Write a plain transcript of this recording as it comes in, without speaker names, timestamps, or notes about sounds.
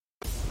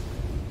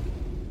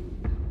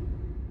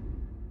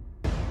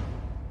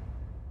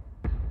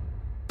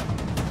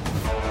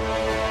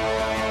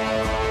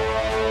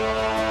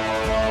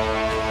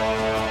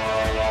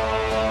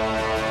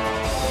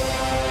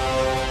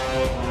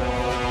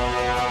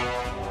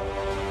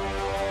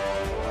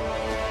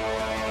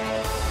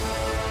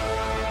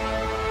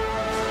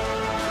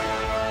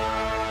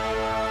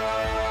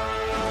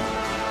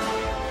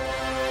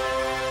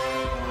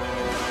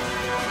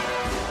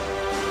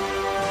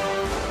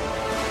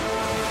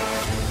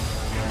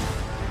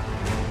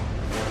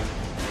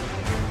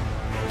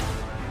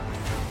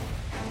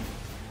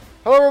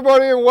Hello,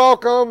 everybody, and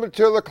welcome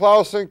to the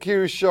Klaus and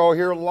Q Show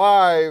here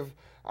live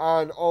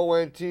on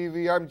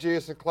ONTV. I'm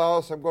Jason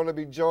Klaus. I'm going to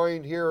be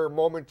joined here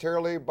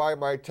momentarily by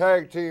my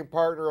tag team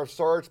partner of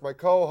sorts, my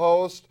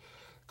co-host,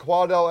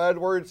 Quadell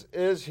Edwards,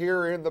 is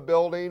here in the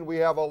building. We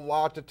have a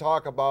lot to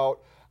talk about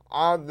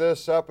on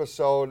this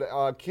episode.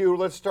 Q,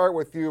 let's start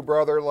with you,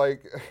 brother.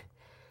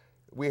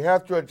 We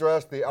have to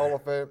address the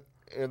elephant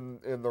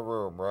in the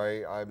room,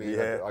 right? I mean,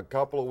 a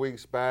couple of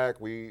weeks back,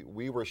 we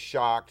were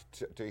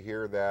shocked to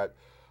hear that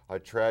a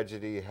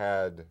tragedy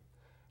had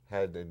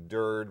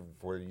endured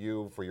for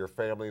you, for your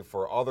family,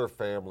 for other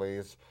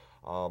families.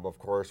 Of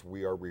course,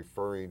 we are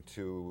referring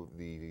to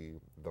the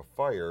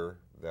fire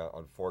that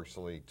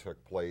unfortunately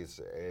took place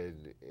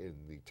in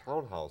the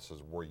townhouses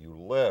where you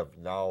live.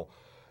 Now,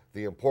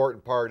 the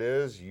important part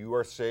is you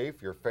are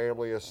safe, your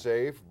family is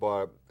safe,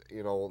 but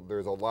you know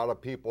there's a lot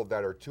of people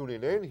that are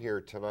tuning in here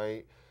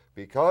tonight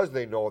because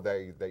they know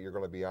that you're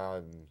going to be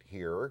on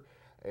here.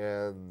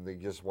 And they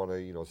just want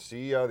to,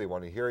 see you. They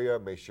want to hear you.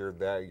 Make sure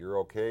that you're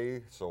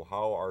okay. So,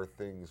 how are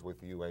things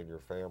with you and your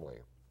family?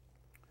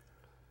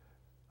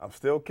 I'm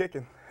still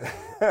kicking.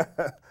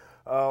 It's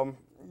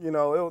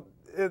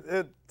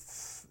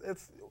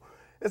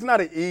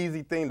not an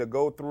easy thing to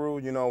go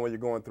through, when you're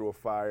going through a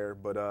fire.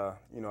 But I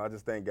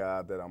just thank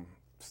God that I'm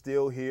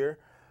still here.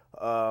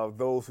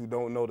 Those who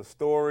don't know the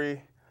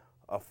story,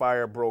 a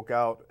fire broke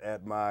out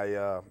at my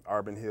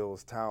Arbor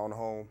Hills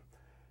townhome.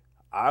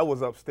 I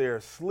was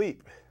upstairs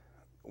asleep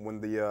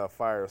when the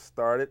fire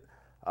started.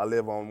 I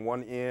live on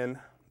one end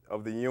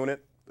of the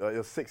unit. It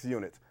was 6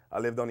 units. I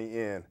lived on the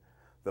end.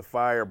 The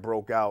fire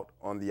broke out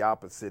on the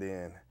opposite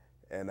end.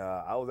 And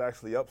I was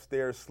actually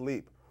upstairs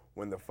asleep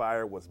when the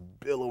fire was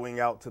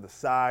billowing out to the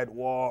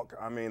sidewalk.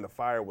 I mean, the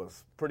fire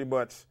was pretty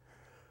much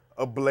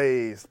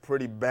ablaze,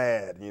 pretty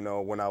bad,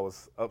 when I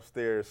was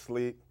upstairs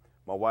asleep.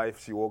 My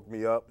wife, she woke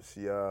me up.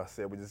 She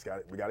said, we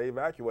got to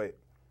evacuate.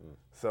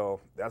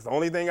 So that's the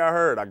only thing I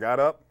heard. I got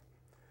up,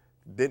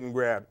 didn't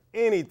grab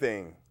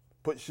anything,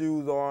 put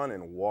shoes on,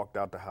 and walked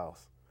out the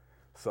house.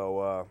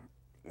 So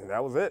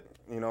that was it.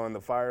 And the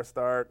fire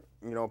started,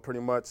 pretty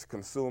much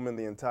consuming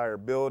the entire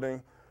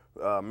building,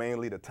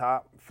 mainly the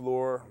top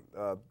floor.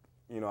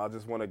 I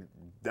just want to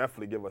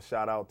definitely give a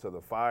shout out to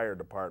the fire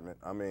department.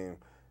 I mean,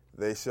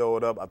 they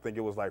showed up. I think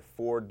it was like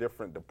 4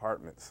 different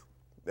departments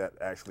that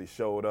actually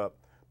showed up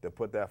to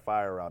put that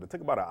fire out. It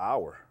took about an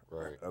hour.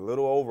 Right. A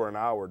little over an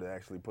hour to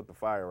actually put the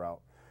fire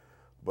out.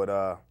 But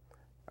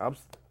I'm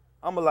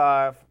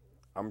alive.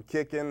 I'm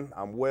kicking.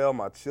 I'm well.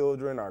 My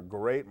children are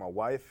great. My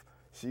wife,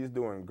 she's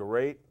doing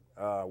great.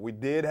 We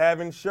did have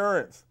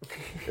insurance.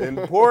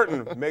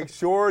 Important. Make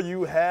sure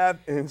you have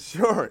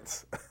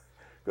insurance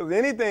because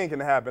anything can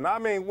happen. I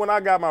mean, when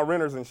I got my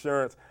renter's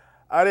insurance,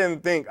 I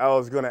didn't think I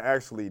was going to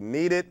actually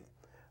need it.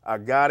 I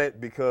got it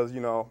because,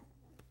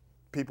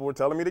 people were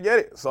telling me to get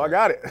it. So I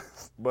got it.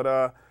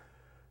 But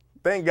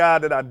thank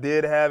God that I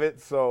did have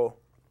it, so,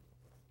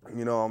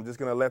 I'm just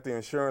going to let the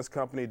insurance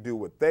company do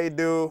what they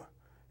do,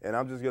 and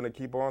I'm just going to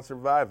keep on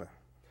surviving.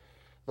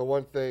 The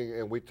one thing,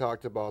 and we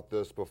talked about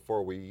this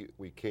before we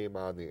came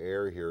on the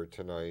air here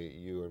tonight,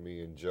 you and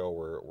me and Joe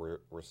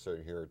were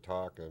sitting here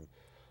talking.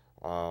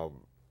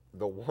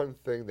 The one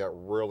thing that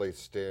really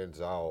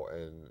stands out,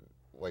 and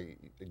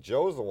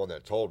Joe's the one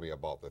that told me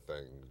about the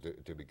thing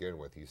to begin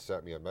with. He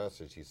sent me a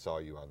message. He saw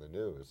you on the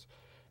news.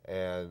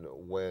 And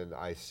when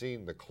I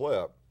seen the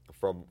clip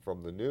from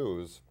the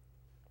news,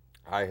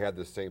 I had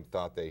the same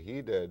thought that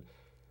he did.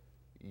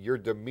 Your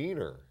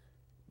demeanor,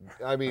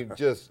 I mean,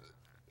 just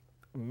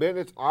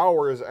minutes,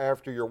 hours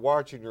after you're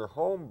watching your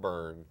home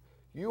burn,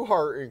 you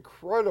are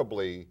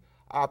incredibly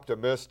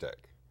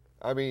optimistic.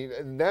 I mean,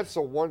 and that's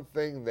the one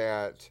thing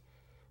that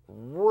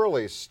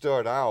really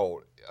stood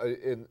out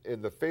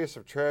in the face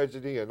of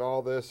tragedy and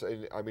all this.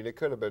 And I mean, it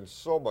could have been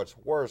so much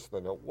worse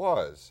than it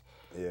was.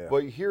 Yeah.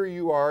 But here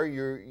you are.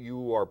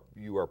 You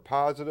are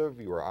positive.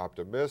 You are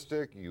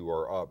optimistic. You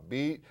are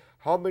upbeat.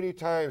 How many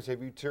times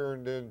have you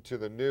turned into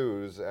the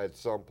news at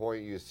some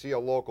point? You see a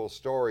local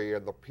story,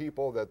 and the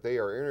people that they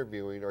are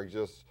interviewing are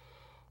just,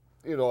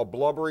 a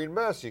blubbering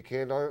mess. You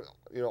can't,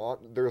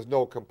 there's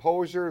no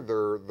composure.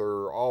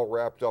 They're all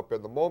wrapped up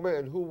in the moment,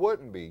 and who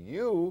wouldn't be?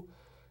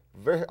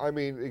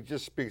 It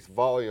just speaks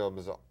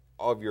volumes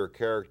of your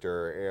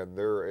character, and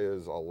there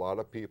is a lot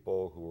of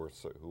people who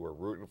are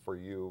rooting for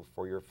you,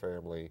 for your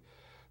family.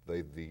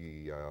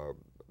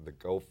 The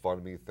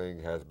GoFundMe thing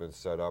has been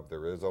set up.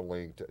 There is a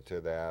link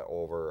to that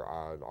over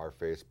on our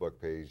Facebook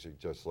page. You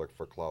just look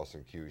for Klaus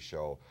and Q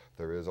Show.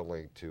 There is a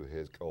link to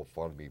his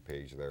GoFundMe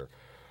page there.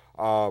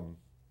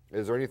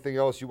 Is there anything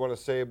else you want to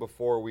say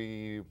before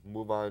we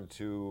move on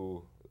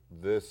to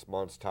this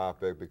month's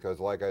topic? Because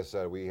like I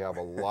said, we have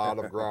a lot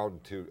of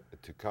ground to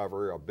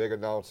cover. A big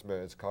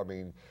announcement is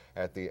coming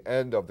at the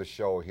end of the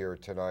show here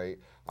tonight.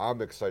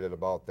 I'm excited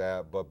about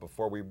that. But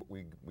before we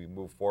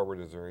move forward,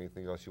 is there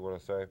anything else you want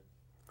to say?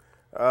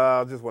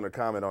 I just want to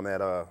comment on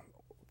that,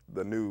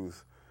 the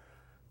news.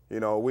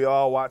 We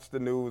all watch the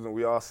news and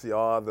we all see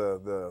all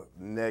the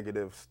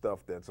negative stuff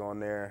that's on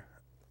there.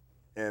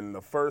 And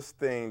the first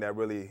thing that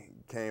really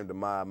came to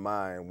my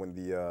mind when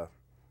the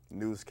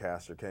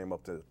newscaster came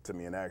up to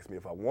me and asked me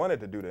if I wanted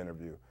to do the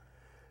interview,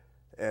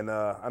 and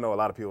I know a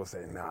lot of people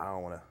say, "Nah, I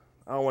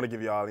don't want to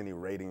give y'all any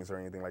ratings or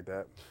anything like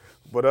that,"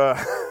 but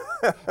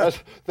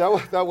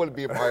that would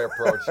be my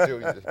approach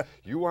too.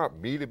 You want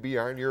me to be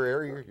on your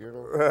area, you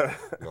know?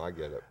 No, I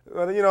get it.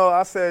 But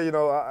I said,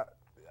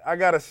 I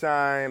gotta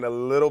shine a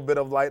little bit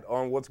of light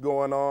on what's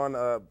going on.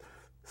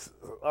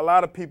 A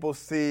lot of people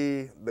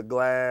see the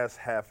glass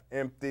half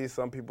empty.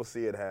 Some people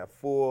see it half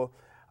full.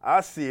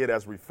 I see it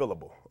as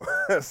refillable.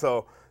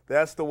 So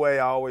that's the way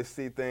I always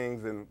see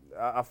things, and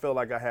I feel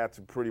like I had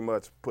to pretty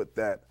much put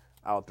that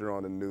out there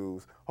on the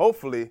news.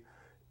 Hopefully,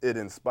 it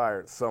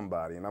inspired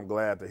somebody, and I'm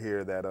glad to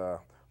hear that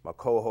my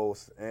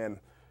co-host and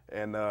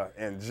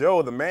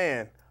Joe, the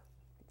man,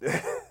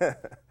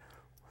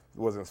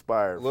 was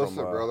inspired. Listen,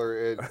 brother,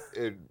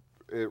 it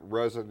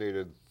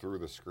resonated through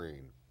the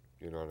screen.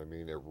 You know what I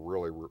mean? It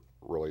really,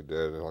 really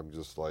did, and I'm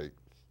just like,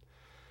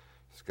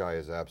 this guy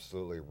is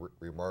absolutely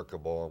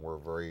remarkable, and we're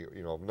very,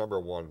 number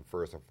one,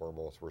 first and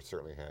foremost, we're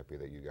certainly happy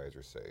that you guys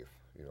are safe.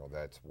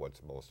 That's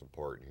what's most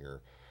important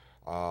here.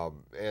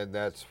 And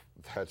that's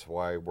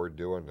why we're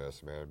doing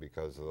this, man,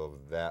 because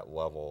of that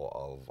level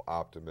of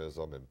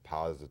optimism and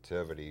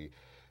positivity.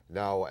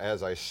 Now,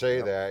 as I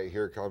say that,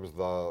 here comes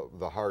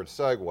the hard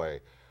segue.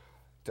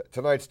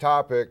 Tonight's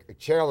topic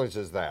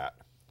challenges that,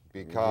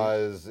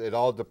 because it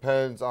all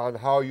depends on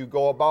how you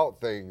go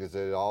about things.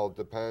 It all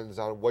depends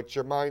on what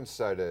your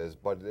mindset is.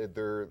 But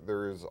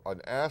there's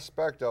an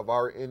aspect of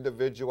our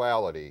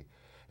individuality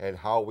and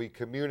how we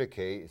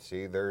communicate.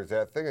 See, there's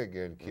that thing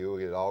again, Q.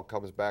 It all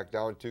comes back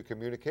down to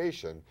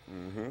communication.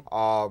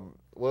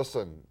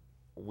 Listen,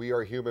 we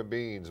are human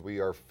beings. We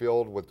are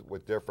filled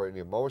with different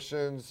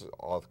emotions,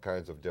 all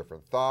kinds of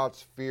different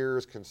thoughts,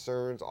 fears,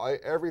 concerns,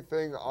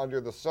 everything under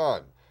the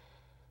sun.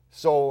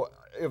 So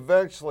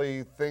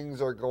eventually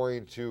things are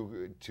going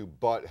to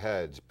butt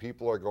heads.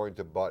 People are going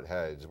to butt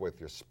heads with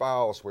your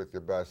spouse, with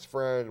your best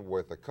friend,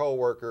 with a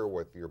coworker,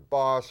 with your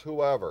boss,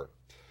 whoever.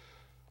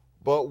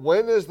 But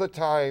when is the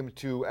time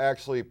to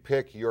actually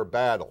pick your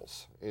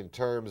battles in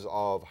terms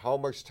of how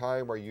much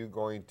time are you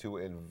going to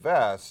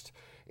invest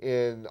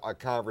in a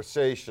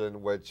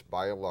conversation, which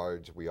by and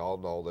large, we all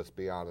know, let's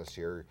be honest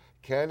here,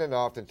 can and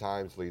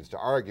oftentimes leads to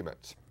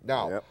arguments.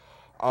 Now,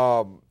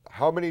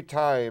 how many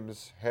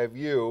times have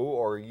you,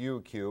 or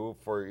you, Q,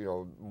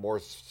 for, more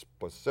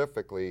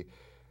specifically,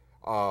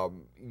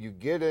 you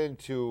get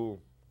into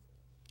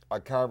a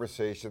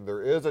conversation,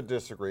 there is a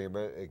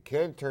disagreement, it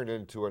can turn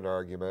into an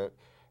argument,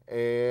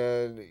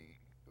 and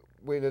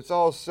when it's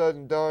all said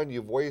and done,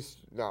 you've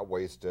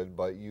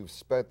you've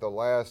spent the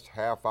last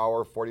half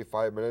hour,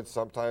 45 minutes,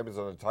 sometimes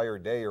an entire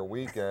day or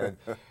weekend,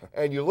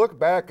 and you look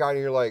back on it,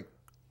 you're like,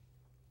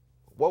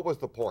 what was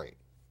the point?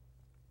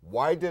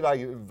 Why did I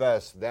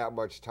invest that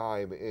much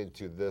time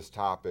into this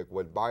topic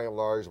when by and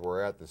large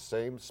we're at the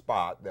same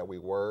spot that we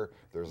were?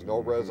 There's no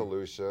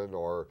resolution,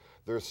 or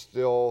there's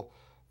still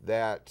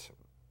that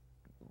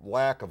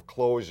lack of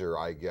closure,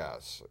 I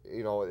guess.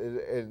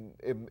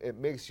 It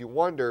makes you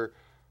wonder,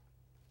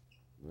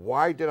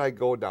 why did I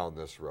go down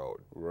this road?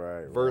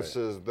 Right.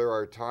 Versus there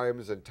are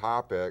times and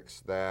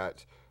topics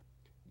that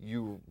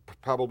you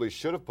probably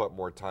should have put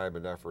more time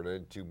and effort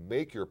in to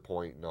make your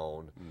point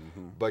known,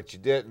 but you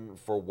didn't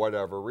for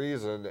whatever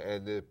reason,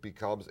 and it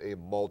becomes a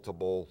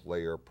multiple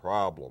layer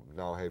problem.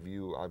 Now,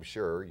 I'm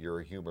sure you're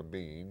a human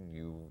being,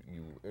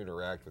 you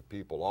interact with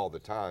people all the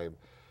time.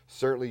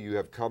 Certainly you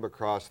have come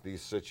across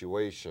these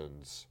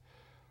situations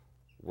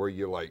where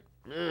you're like,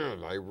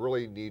 man, I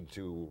really need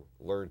to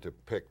learn to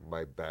pick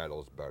my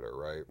battles better,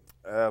 right?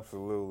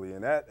 Absolutely,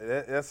 and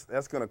that's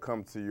going to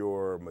come to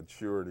your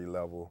maturity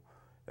level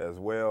as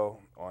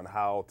well, on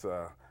how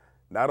to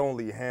not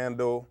only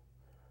handle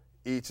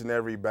each and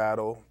every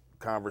battle,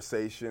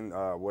 conversation,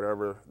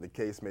 whatever the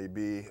case may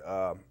be,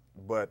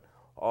 but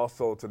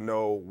also to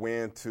know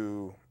when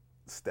to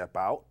step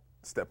out,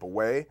 step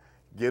away,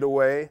 get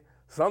away.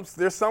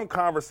 There's some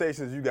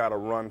conversations you got to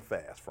run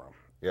fast from.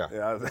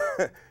 Yeah.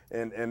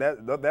 And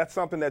that's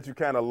something that you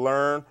kind of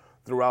learn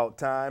throughout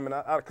time,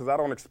 and because I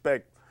don't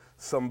expect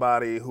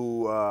somebody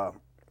who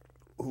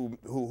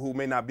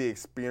may not be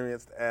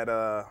experienced at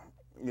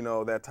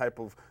that type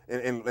of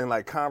and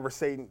like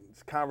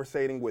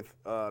conversating with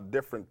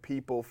different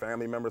people,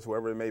 family members,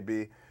 whoever it may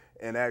be,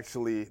 and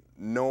actually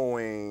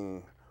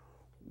knowing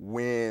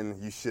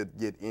when you should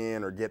get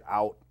in or get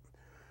out.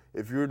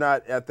 If you're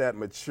not at that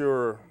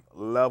mature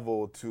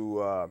level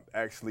to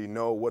actually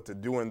know what to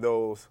do in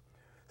those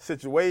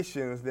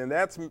situations, then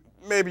that's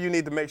maybe you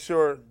need to make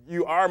sure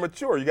you are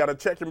mature. You got to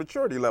check your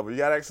maturity level. You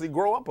got to actually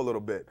grow up a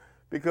little bit,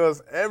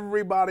 because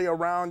everybody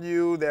around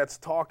you that's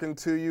talking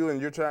to you, and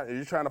you're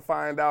trying to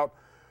find out,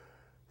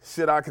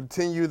 should I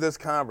continue this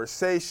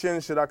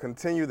conversation? Should I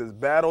continue this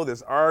battle,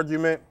 this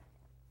argument?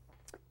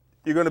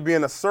 You're going to be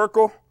in a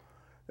circle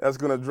that's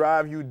going to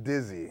drive you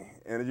dizzy,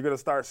 and you're going to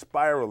start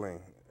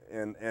spiraling,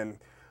 and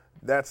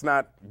that's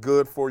not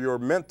good for your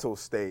mental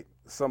state.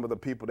 some of the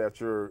people that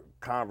you're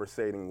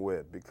conversating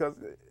with. Because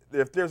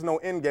if there's no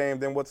end game,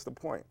 then what's the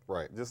point?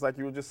 Right. Just like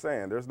you were just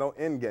saying, there's no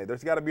end game.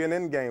 There's got to be an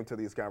end game to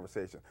these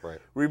conversations. Right.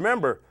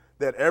 Remember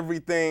that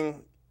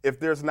everything, if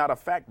there's not a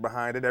fact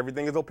behind it,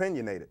 everything is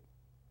opinionated.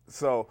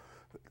 So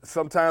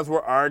sometimes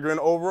we're arguing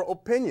over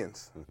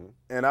opinions.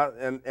 And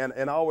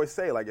I always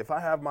say, like, if I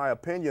have my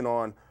opinion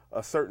on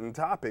a certain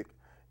topic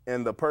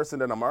and the person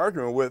that I'm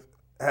arguing with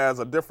has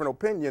a different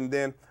opinion,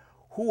 then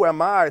who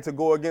am I to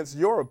go against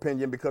your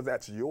opinion, because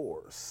that's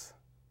yours.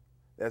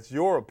 That's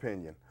your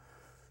opinion.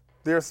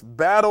 There's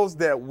battles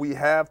that we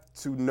have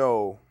to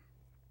know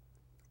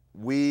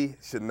we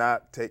should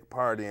not take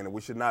part in, and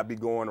we should not be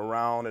going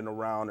around and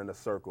around in a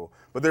circle.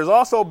 But there's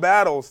also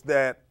battles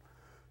that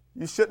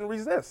you shouldn't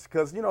resist,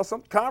 because, you know,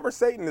 some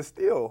conversating is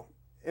still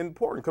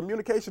important.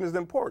 Communication is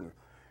important.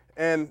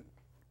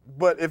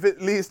 But if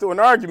it leads to an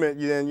argument,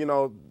 then, you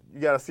know,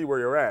 you got to see where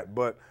you're at.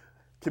 But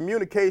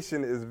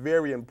communication is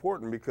very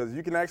important, because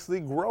you can actually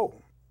grow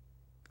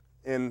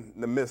in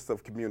the midst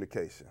of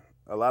communication.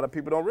 A lot of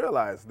people don't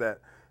realize that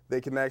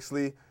they can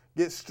actually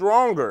get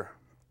stronger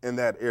in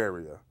that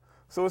area.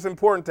 So it's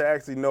important to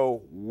actually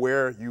know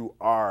where you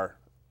are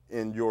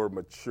in your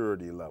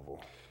maturity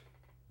level.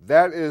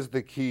 That is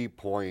the key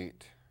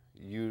point.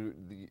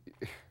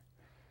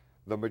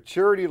 The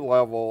maturity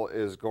level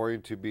is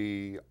going to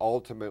be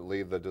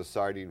ultimately the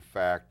deciding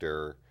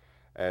factor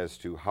as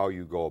to how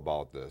you go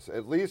about this,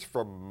 at least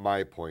from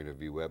my point of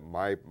view, at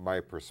my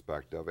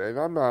perspective. And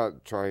I'm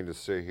not trying to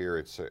sit here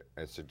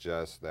and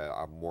suggest that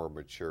I'm more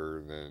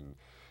mature than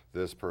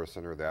this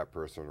person or that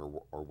person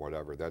or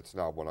whatever. That's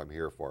not what I'm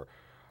here for.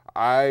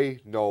 I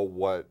know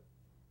what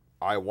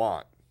I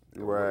want.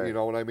 Right. You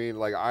know what I mean?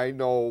 Like, I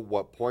know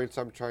what points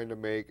I'm trying to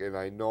make, and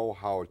I know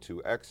how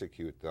to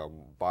execute them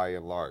by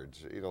and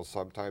large. You know,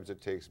 sometimes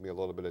it takes me a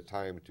little bit of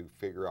time to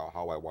figure out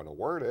how I want to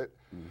word it,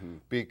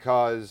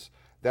 because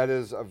that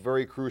is a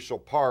very crucial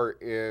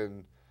part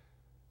in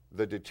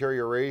the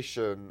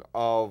deterioration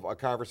of a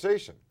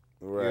conversation.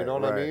 Right, you know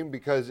what I mean?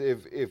 Because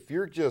if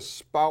you're just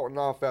spouting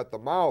off at the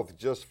mouth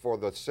just for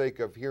the sake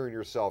of hearing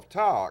yourself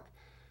talk,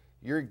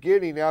 you're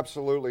getting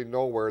absolutely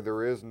nowhere.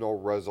 There is no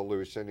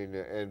resolution,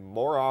 and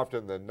more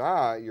often than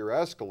not, you're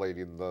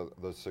escalating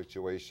the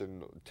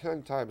situation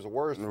 10 times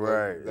worse than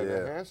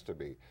it has to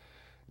be.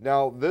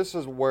 Now, this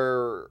is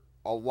where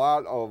a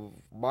lot of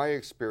my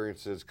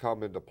experiences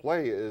come into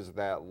play, is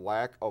that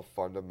lack of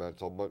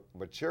fundamental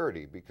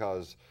maturity,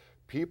 because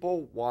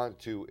people want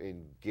to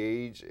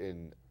engage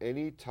in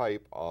any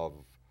type of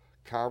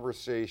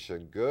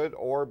conversation, good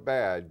or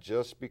bad,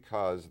 just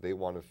because they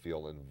want to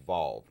feel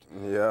involved.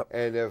 Yep.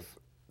 And if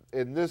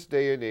in this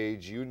day and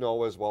age, you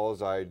know as well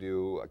as I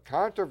do,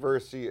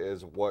 controversy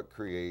is what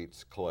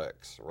creates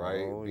clicks,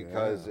 right?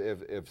 Because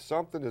if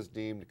something is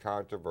deemed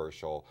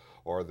controversial,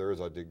 or there's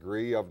a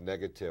degree of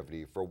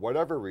negativity, for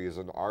whatever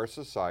reason, our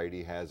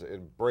society has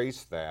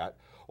embraced that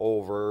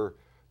over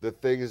the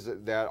things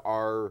that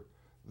are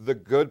the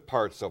good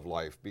parts of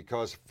life,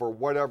 because for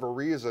whatever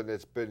reason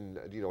it's been,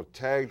 you know,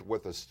 tagged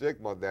with a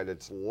stigma that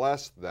it's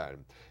less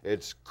than.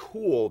 It's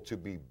cool to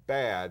be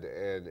bad,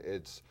 and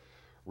it's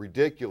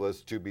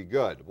ridiculous to be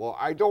good. Well,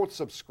 I don't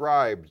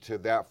subscribe to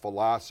that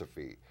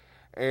philosophy.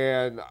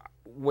 And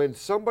when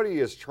somebody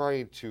is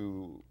trying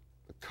to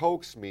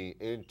coax me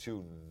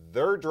into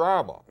their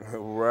drama,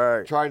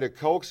 right, trying to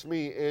coax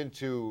me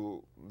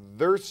into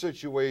their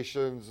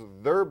situations,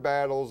 their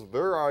battles,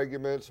 their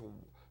arguments,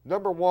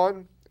 number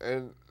one,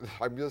 and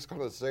I'm just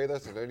going to say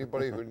this, and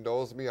anybody who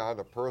knows me on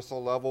a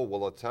personal level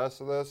will attest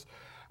to this,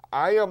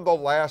 I am the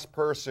last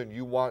person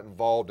you want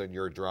involved in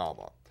your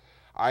drama.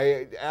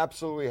 I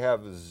absolutely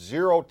have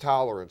zero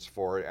tolerance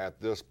for it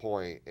at this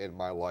point in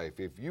my life.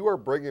 If you are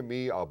bringing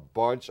me a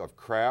bunch of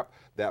crap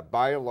that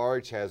by and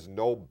large has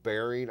no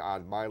bearing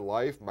on my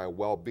life, my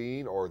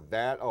well-being, or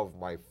that of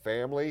my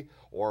family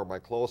or my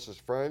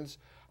closest friends,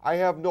 I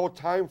have no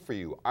time for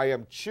you. I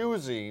am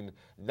choosing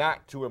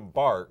not to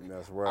embark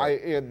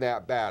in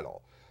that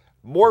battle.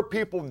 More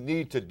people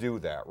need to do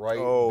that, right?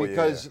 Oh,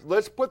 because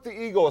let's put the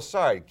ego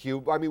aside,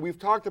 Cube. I mean, we've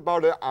talked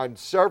about it on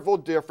several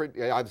different,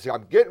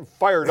 I'm getting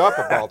fired up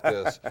about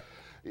this.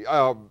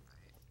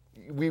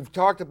 We've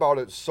talked about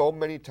it so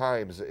many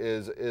times,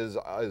 is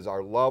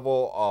our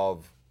level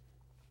of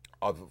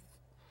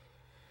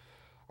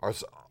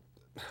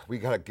we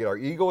got to get our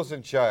egos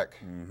in check.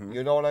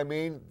 You know what I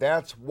mean?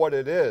 That's what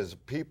it is.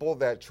 People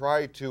that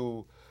try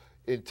to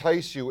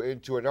entice you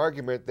into an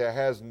argument that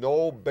has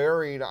no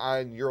bearing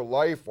on your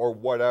life or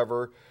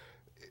whatever,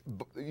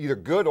 either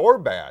good or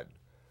bad,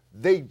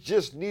 they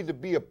just need to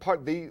be a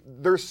part.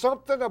 There's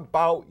something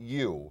about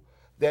you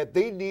that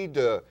they need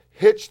to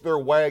hitch their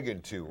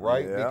wagon to,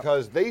 right? Yeah.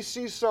 Because they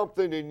see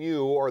something in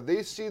you, or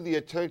they see the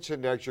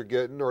attention that you're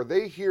getting, or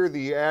they hear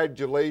the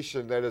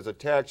adulation that is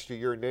attached to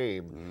your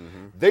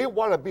name. They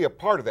want to be a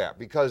part of that,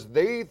 because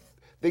they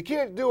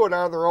can't do it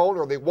on their own,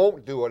 or they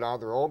won't do it on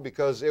their own,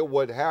 because it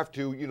would have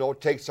to, you know,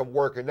 take some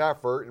work and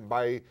effort. And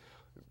by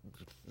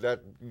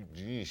that,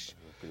 geez.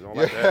 You don't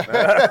like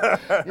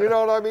that. You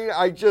know what I mean?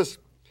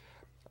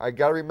 I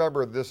got to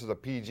remember this is a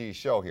PG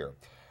show here.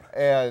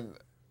 And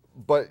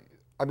but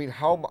I mean,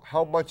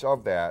 how much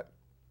of that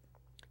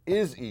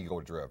is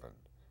ego driven?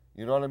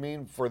 You know what I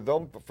mean? For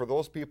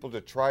those people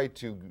to try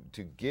to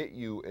get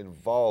you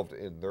involved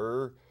in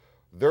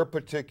their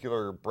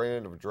particular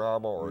brand of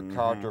drama or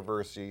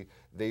controversy,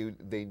 they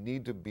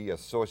need to be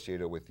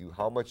associated with you.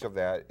 How much of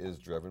that is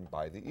driven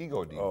by the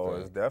ego deep Oh,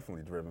 thing? it's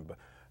definitely driven,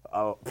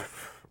 but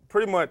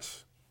pretty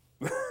much,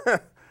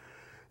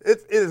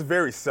 it is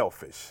very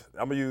selfish.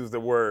 I'm gonna use the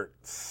word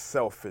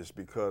selfish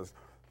because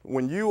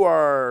when you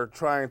are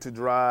trying to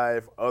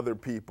drive other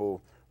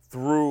people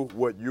through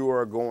what you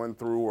are going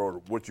through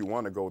or what you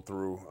want to go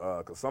through,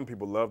 because some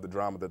people love the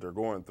drama that they're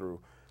going through.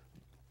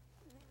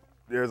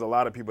 There's a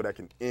lot of people that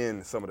can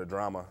end some of the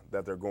drama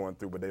that they're going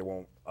through, but they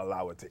won't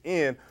allow it to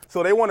end.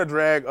 So they want to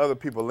drag other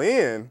people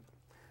in.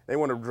 They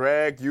want to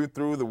drag you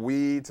through the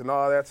weeds and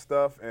all that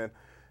stuff. And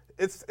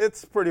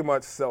it's pretty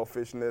much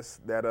selfishness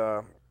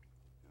that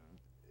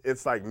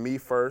it's like me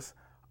first.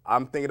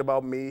 I'm thinking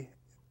about me.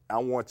 I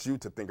want you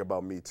to think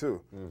about me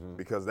too,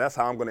 because that's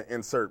how I'm going to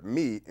insert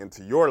me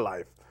into your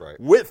life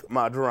with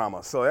my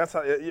drama. So that's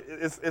how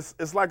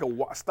it's like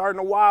starting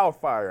a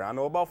wildfire. I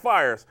know about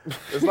fires.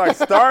 It's like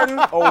starting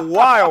a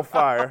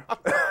wildfire.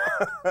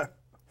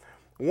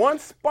 One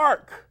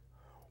spark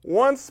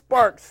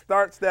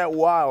starts that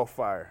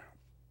wildfire.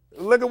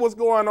 Look at what's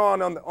going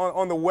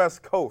on the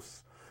West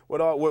Coast with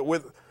all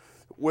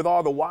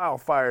the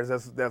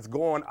wildfires that's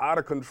going out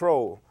of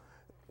control.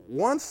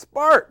 One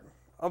spark.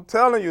 I'm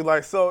telling you,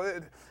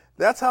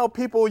 that's how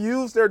people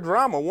use their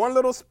drama. One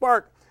little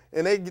spark,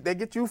 and they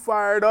get you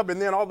fired up,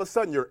 and then all of a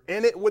sudden you're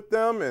in it with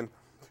them, and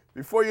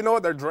before you know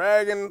it, they're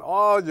dragging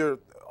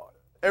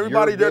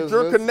everybody that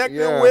you're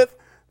connected with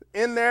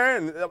in there,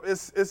 and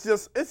it's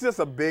just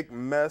a big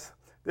mess.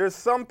 There's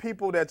some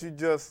people that you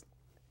just,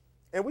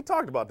 and we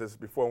talked about this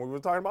before when we were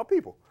talking about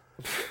people.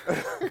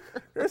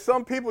 There's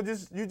some people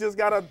you just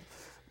gotta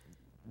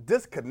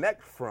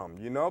disconnect from,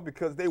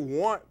 because they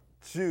want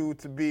you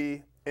to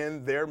be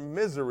in their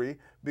misery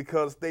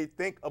because they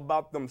think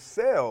about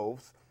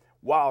themselves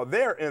while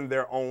they're in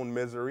their own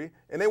misery,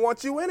 and they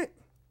want you in it.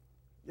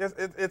 Yes,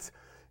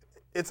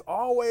 it's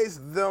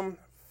always them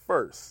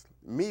first,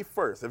 me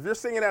first. If you're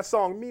singing that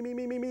song, me, me,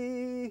 me, me,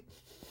 me,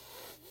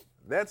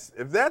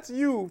 if that's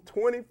you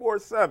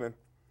 24/7,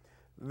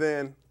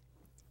 then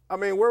I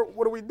mean,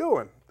 what are we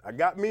doing? I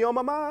got me on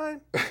my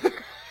mind.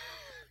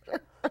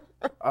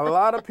 A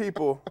lot of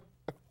people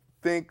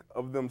think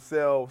of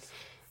themselves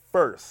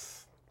first.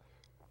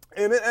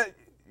 And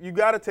you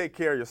got to take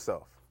care of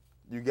yourself.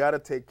 You got to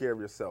take care of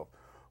yourself.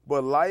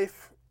 But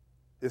life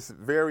is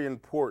very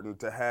important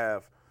to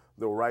have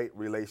the right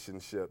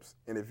relationships.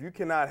 And if you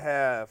cannot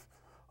have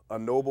a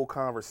noble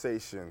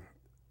conversation,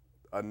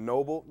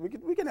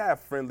 we can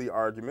have friendly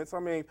arguments. I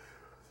mean,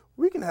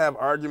 we can have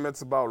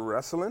arguments about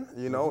wrestling,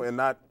 and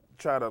not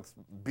try to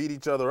beat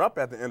each other up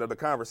at the end of the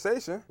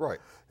conversation. Right.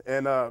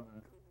 And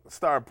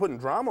start putting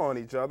drama on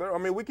each other. I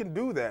mean, we can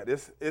do that.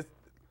 It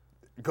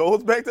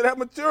goes back to that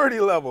maturity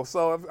level.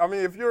 So,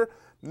 if you're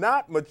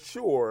not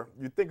mature,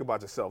 you think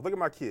about yourself. Look at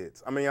my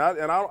kids. I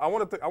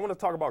want to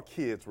talk about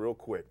kids real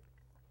quick.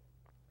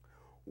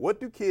 What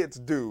do kids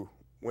do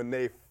when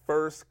they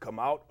first come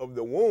out of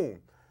the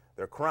womb?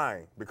 They're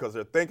crying because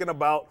they're thinking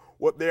about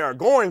what they are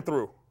going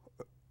through.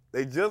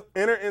 They just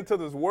enter into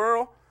this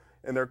world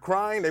and they're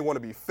crying. They want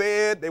to be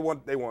fed. They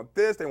want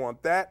this. They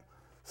want that.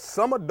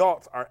 Some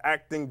adults are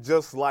acting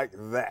just like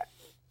that.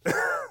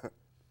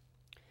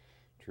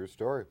 True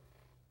story.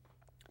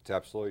 It's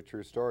absolutely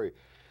true story.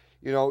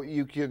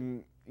 You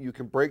can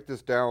break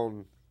this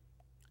down,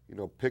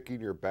 picking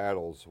your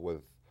battles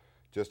with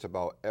just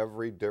about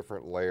every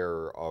different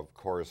layer of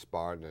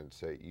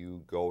correspondence that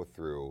you go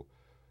through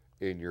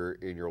in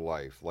your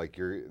life. Like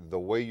the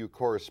way you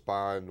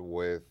correspond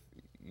with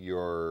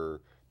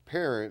your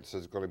parents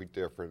is going to be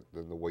different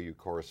than the way you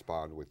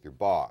correspond with your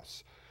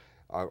boss.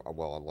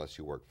 Well, unless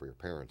you work for your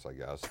parents, I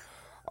guess.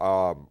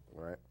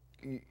 Right.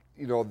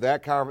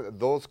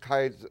 Those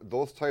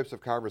types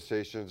of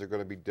conversations are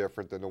going to be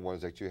different than the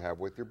ones that you have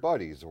with your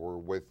buddies or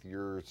with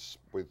your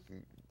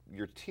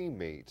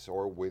teammates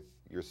or with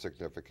your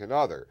significant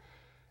other.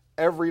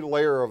 Every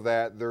layer of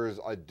that, there's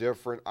a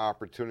different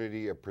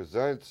opportunity. It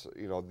presents,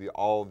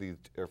 all these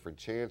different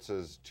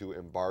chances to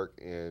embark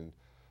in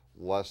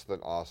less than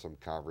awesome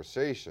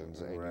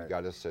conversations, and you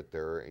got to sit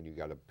there and you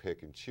got to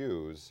pick and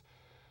choose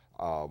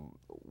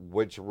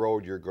which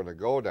road you're going to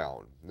go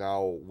down.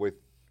 Now,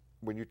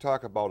 when you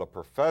talk about a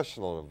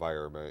professional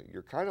environment,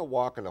 you're kind of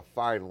walking a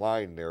fine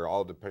line there,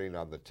 all depending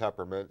on the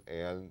temperament,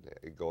 and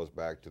it goes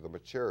back to the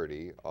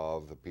maturity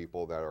of the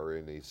people that are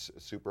in a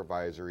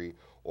supervisory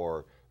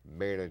or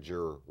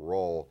manager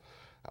role.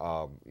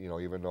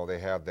 Even though they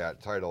have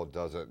that title,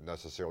 doesn't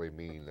necessarily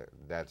mean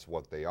that's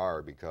what they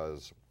are,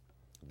 because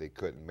they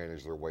couldn't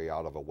manage their way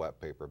out of a wet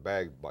paper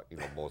bag, but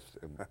most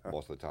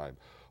of the time.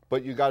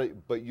 But you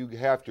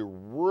have to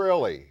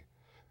really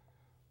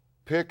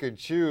pick and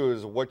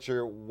choose what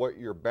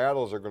your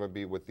battles are going to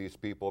be with these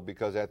people,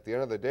 because at the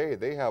end of the day,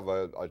 they have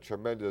a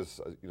tremendous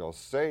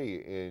say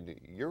in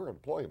your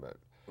employment.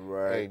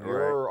 Right, and right.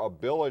 your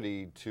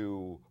ability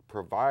to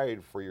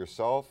provide for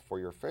yourself, for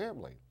your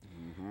family.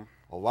 Mm-hmm.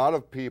 A lot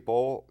of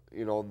people,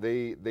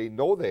 they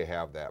know they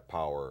have that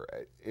power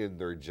in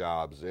their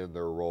jobs, in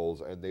their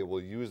roles, and they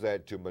will use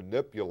that to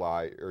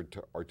manipulate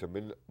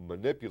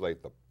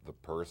the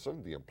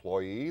person, the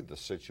employee, the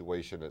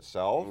situation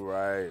itself.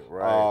 Right,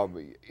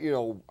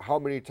 right. How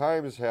many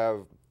times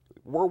have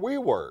where we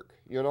work,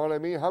 you know what I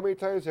mean? How many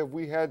times have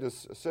we had to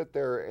sit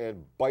there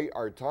and bite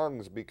our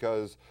tongues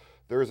because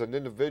there's an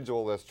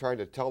individual that's trying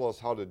to tell us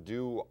how to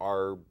do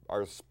our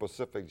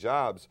specific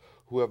jobs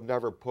who have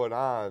never put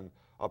on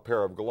a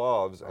pair of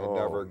gloves and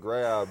never Oh,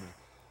 grabbed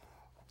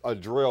a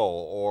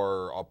drill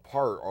or a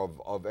part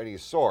of any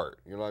sort,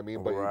 you know what I mean?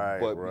 right,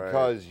 But right.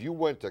 because you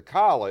went to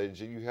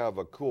college and you have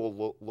a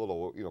cool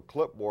little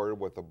clipboard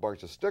with a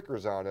bunch of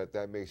stickers on it,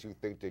 that makes you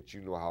think that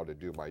you know how to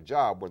do my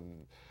job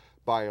when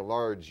by and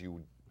large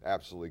you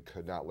absolutely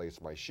could not lace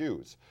my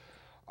shoes.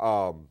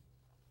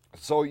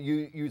 So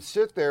you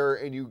sit there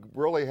and you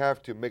really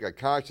have to make a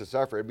conscious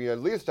effort. I mean, at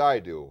least I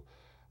do.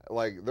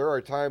 Like there are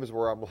times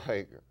where I'm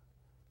like,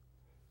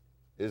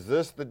 is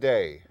this the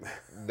day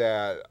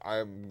that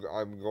I'm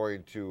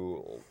going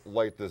to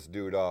light this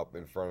dude up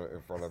in front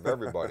of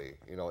everybody?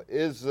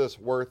 Is this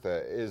worth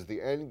it? Is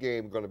the end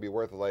game going to be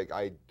worth it? Like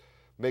I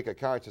make a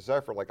conscious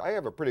effort. Like I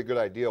have a pretty good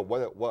idea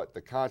what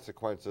the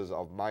consequences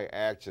of my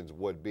actions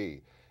would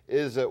be.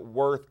 Is it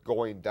worth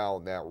going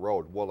down that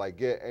road? Will I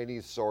get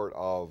any sort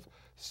of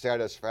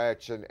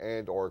satisfaction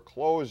and or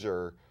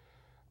closure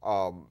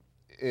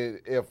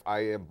if I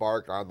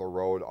embark on the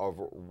road of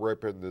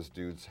ripping this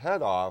dude's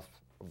head off,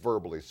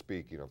 verbally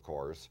speaking, of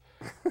course,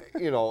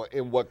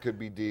 in what could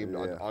be deemed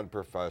an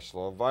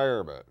unprofessional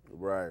environment.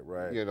 Right,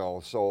 right.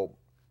 So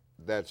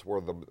that's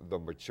where the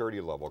maturity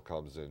level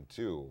comes in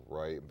too,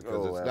 right?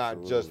 Because it's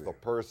not just absolutely. the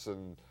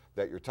person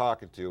that you're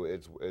talking to,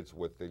 it's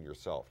within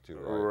yourself too,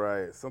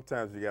 right? Right.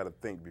 Sometimes you got to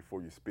think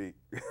before you speak,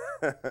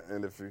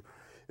 and if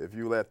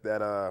you let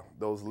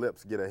those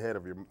lips get ahead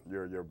of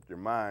your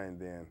mind,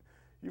 then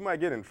you might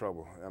get in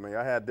trouble. I mean,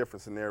 I had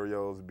different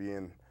scenarios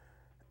being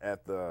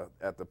at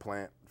the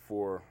plant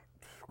for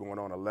going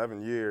on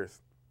 11 years.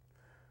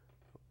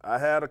 I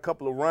had a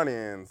couple of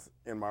run-ins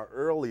in my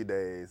early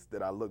days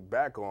that I look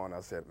back on. I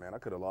said, man, I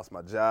could have lost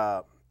my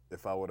job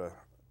if I would have.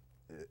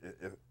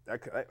 I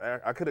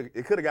could have.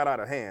 It could have got out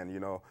of hand.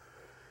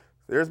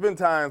 There's been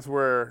times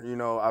where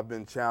I've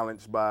been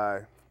challenged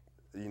by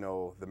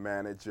the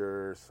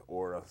managers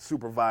or a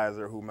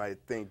supervisor who might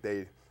think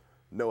they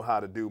know how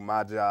to do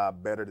my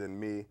job better than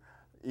me.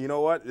 You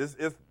know what?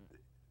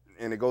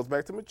 And it goes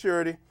back to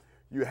maturity.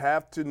 You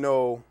have to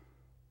know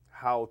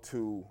how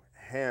to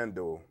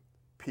handle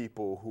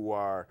people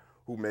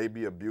who may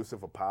be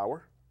abusive of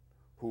power,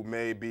 who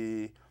may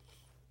be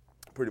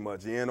pretty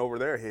much in over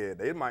their head.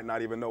 They might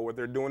not even know what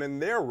they're doing in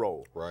their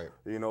role. Right.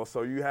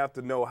 So you have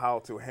to know how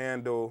to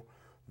handle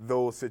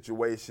those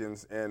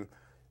situations, and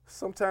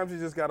sometimes you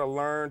just got to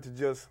learn to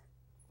just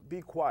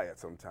be quiet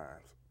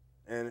sometimes.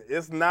 And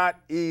it's not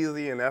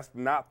easy, and that's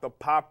not the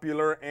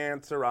popular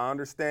answer. I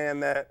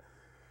understand that,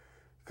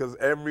 because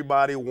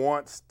everybody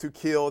wants to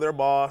kill their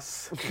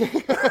boss.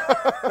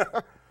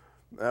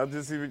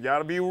 You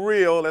gotta be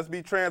real. Let's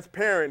be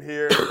transparent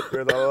here.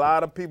 There's a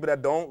lot of people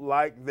that don't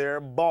like their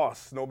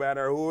boss, no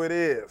matter who it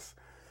is.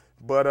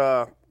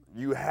 But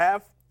you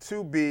have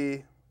to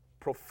be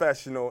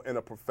professional in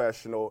a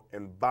professional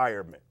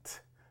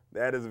environment.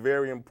 That is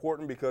very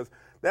important, because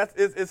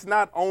it's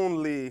not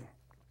only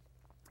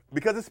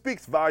because it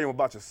speaks volume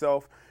about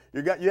yourself.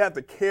 You have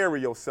to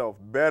carry yourself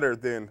better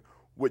than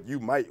what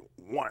you might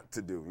want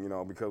to do,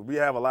 because we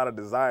have a lot of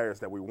desires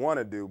that we want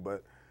to do,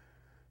 but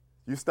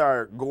you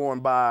start going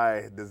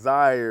by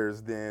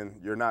desires, then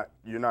you're not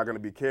going to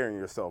be carrying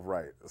yourself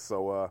right.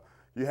 So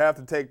you have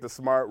to take the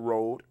smart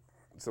road.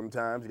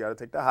 Sometimes you got to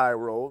take the high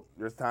road.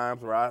 There's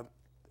times where I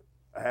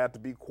had to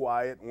be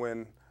quiet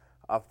when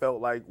I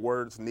felt like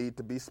words need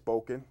to be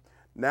spoken.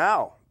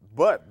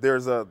 But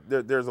there's a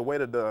way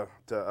to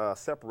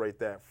separate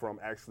that from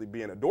actually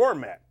being a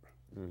doormat.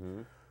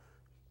 Mm-hmm.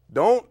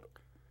 Don't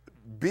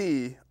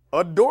be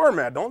a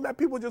doormat. Don't let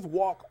people just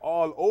walk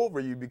all over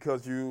you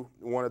because you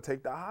want to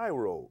take the high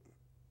road.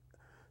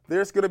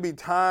 There's going to be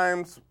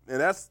times, and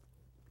that's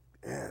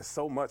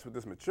so much with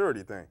this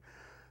maturity thing.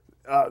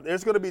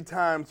 There's going to be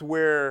times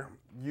where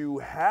you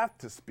have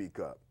to speak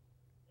up,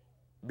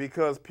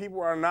 because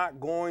people are not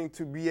going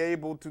to be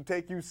able to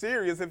take you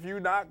serious if you're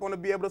not going to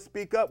be able to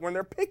speak up when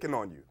they're picking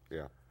on you.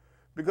 Yeah.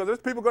 Because there's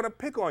people going to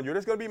pick on you.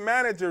 There's going to be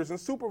managers and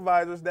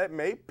supervisors that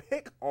may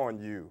pick on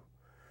you.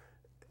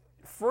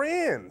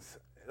 Friends.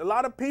 A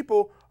lot of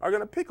people are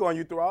going to pick on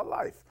you throughout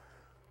life.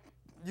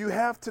 You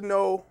have to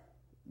know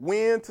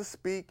when to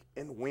speak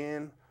and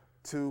when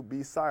to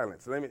be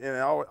silent.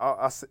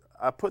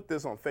 I put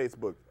this on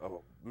Facebook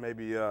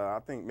I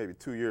think maybe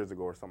 2 years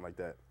ago or something like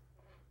that.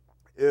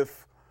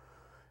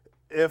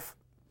 If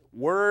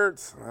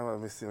words,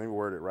 let me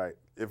word it right.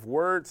 If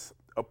words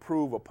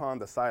approve upon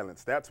the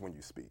silence, that's when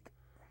you speak.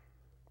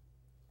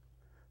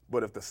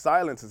 But if the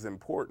silence is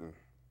important,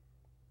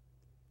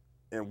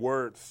 and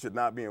words should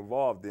not be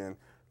involved in,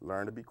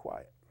 learn to be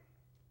quiet.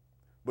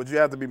 But you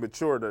have to be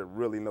mature to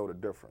really know the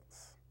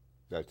difference.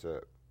 That's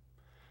it.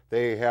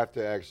 They have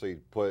to actually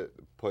put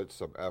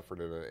some effort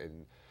in it,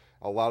 and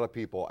a lot of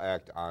people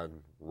act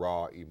on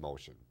raw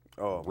emotion.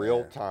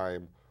 Real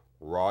time,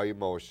 raw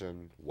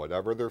emotion,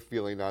 whatever they're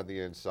feeling on the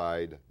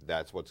inside,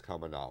 that's what's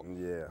coming out.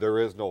 Yeah. There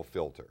is no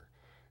filter.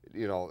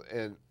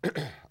 And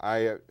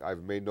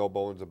I've made no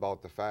bones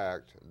about the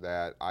fact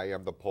that I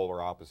am the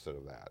polar opposite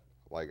of that.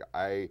 Like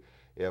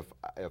if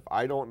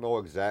I don't know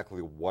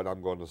exactly what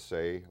I'm going to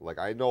say, like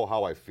I know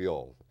how I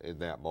feel in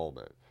that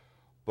moment,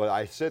 but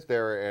I sit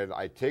there and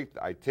I take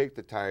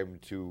the time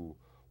to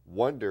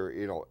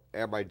wonder,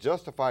 am I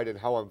justified in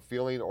how I'm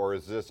feeling, or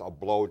is this a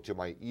blow to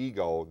my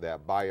ego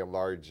that by and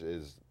large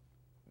is,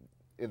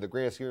 in the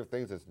grand scheme of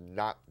things, it's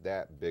not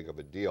that big of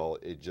a deal.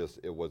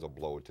 It was a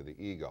blow to the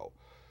ego.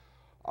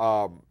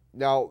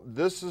 Now,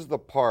 this is the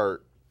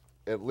part,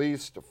 at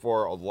least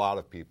for a lot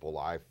of people,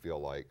 I feel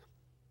like,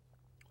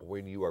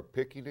 when you are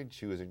picking and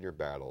choosing your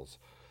battles,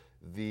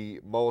 the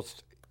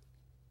most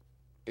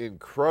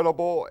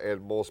incredible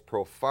and most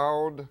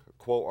profound,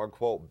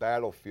 quote-unquote,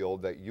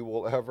 battlefield that you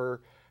will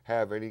ever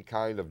have any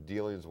kind of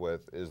dealings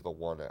with is the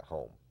one at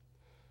home,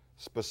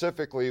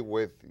 specifically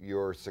with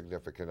your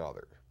significant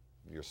other,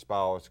 your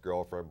spouse,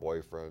 girlfriend,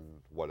 boyfriend,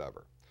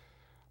 whatever.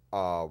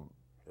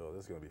 This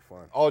is going to be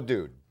fun. Oh,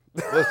 dude.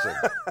 Listen,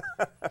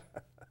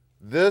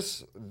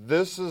 this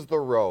is the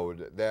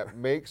road that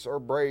makes or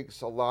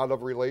breaks a lot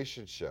of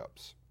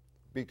relationships,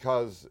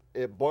 because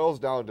it boils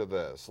down to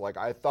this. Like,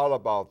 I thought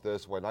about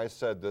this when I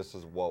said this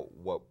is what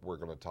we're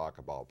going to talk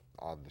about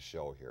on the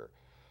show here.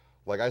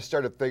 Like, I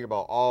started thinking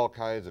about all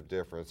kinds of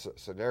different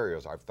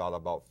scenarios. I've thought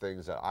about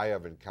things that I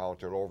have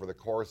encountered over the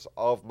course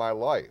of my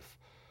life,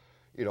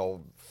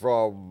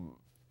 from,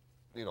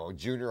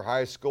 junior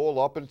high school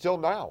up until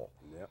now.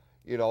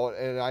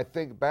 And I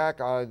think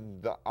back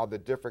on the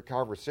different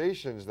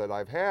conversations that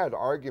I've had,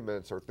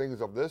 arguments or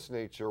things of this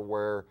nature,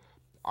 where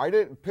I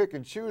didn't pick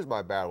and choose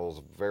my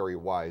battles very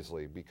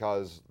wisely,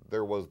 because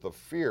there was the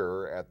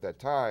fear at that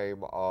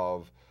time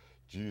of,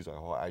 geez,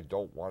 I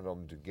don't want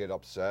them to get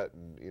upset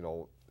and,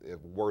 if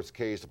worst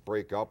case,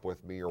 break up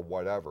with me or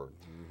whatever.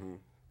 Mm-hmm.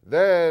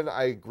 Then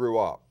I grew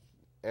up.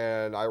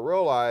 And I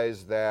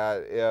realized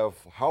that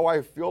if how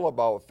I feel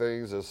about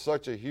things is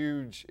such a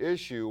huge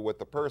issue with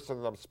the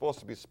person that I'm supposed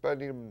to be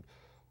spending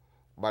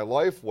my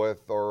life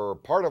with, or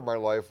part of my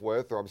life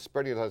with, or I'm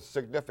spending a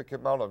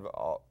significant amount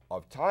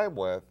of time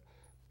with,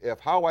 if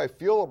how I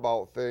feel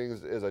about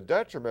things is a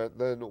detriment,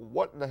 then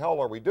what in the hell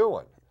are we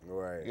doing?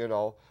 Right.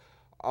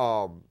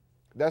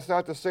 That's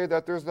not to say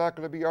that there's not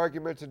going to be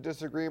arguments and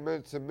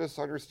disagreements and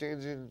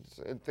misunderstandings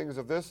and things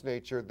of this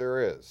nature.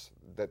 There is.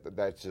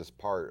 That's just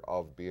part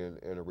of being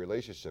in a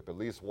relationship, at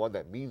least one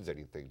that means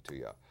anything to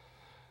you.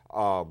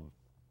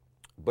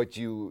 But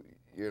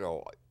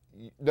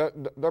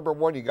number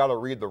one, you got to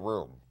read the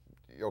room,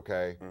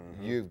 okay?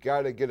 Mm-hmm. You've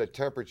got to get a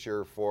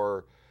temperature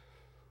for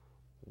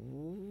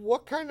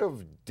what kind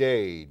of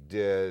day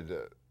did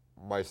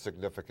my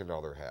significant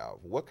other have?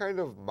 What kind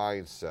of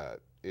mindset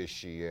is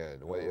she in?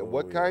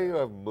 What kind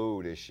of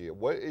mood is she in?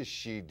 What is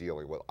she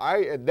dealing with?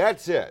 And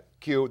that's it.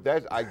 Q.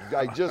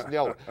 I just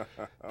nailed it.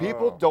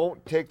 People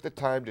don't take the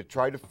time to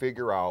try to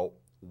figure out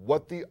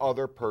what the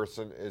other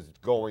person is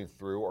going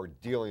through or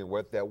dealing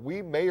with that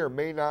we may or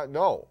may not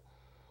know.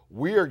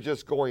 We are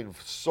just going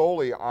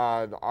solely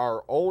on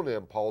our own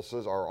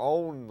impulses, our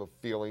own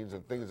feelings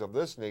and things of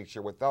this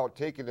nature, without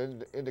taking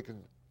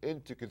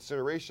into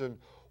consideration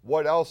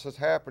what else is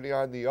happening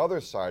on the other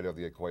side of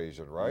the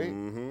equation, right?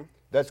 Mm-hmm.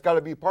 That's got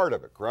to be part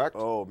of it, correct?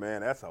 Oh,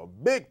 man, that's a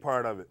big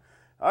part of it.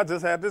 I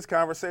just had this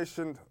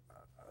conversation.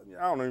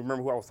 I don't even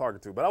remember who I was talking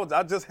to, but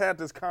I just had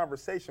this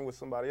conversation with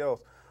somebody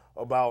else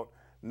about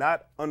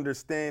not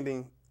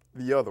understanding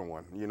the other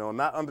one,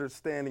 not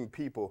understanding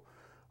people.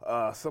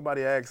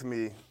 Somebody asked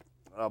me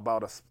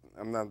about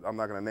I'm not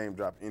going to name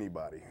drop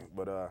anybody,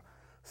 but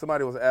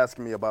somebody was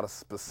asking me about a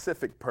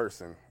specific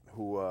person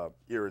who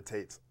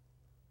irritates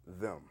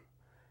them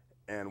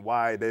and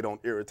why they don't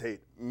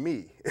irritate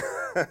me.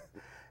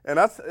 And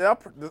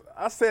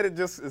I said it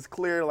just as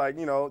clear, like,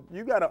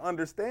 you got to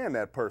understand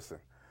that person.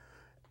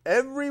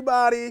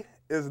 Everybody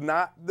is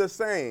not the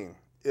same.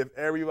 If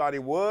everybody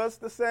was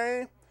the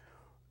same,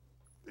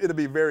 it'd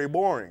be very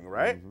boring,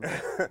 right?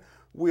 Mm-hmm.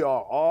 We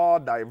are all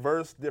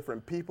diverse,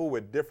 different people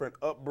with different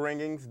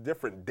upbringings,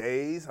 different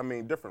days,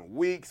 different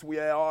weeks. We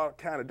had all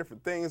kind of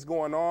different things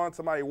going on.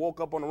 Somebody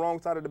woke up on the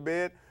wrong side of the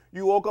bed.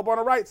 You woke up on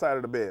the right side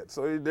of the bed.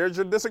 So there's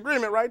your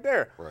disagreement right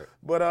there. Right.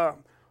 But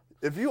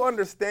if you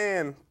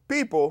understand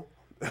people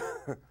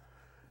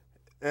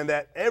and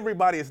that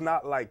everybody is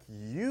not like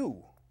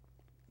you,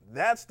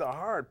 that's the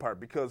hard part,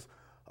 because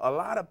a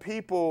lot of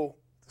people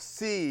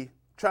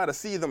try to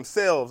see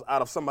themselves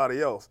out of somebody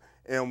else.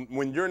 And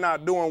when you're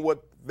not doing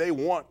what they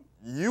want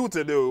you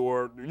to do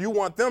or you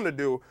want them to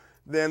do,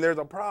 then there's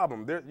a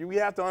problem. We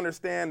have to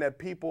understand that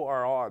people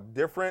are all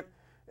different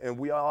and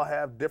we all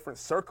have different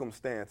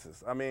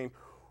circumstances.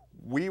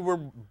 We were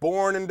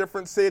born in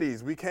different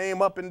cities. We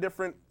came up in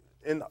different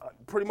in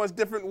pretty much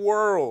different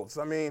worlds.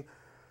 I mean,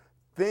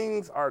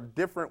 things are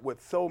different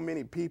with so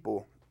many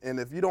people, and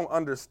if you don't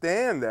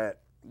understand that,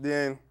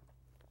 then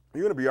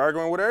you're going to be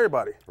arguing with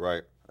everybody.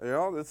 Right. You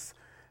know,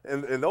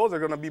 and those are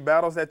going to be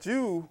battles that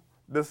you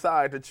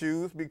decide to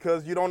choose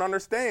because you don't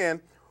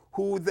understand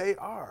who they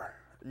are.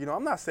 You know,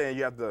 I'm not saying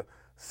you have to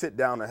sit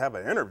down and have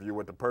an interview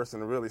with the person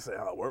and really say,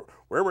 oh,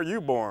 where were you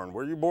born?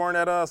 Were you born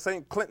at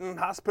St. Clinton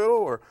Hospital?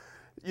 Or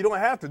you don't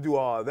have to do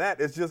all of that.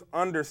 It's just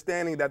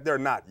understanding that they're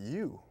not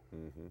you.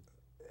 Mm-hmm.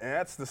 And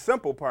that's the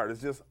simple part.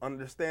 It's just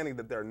understanding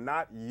that they're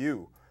not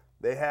you.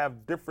 They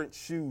have different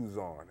shoes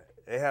on.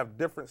 They have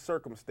different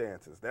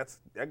circumstances.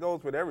 That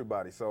goes with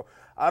everybody. So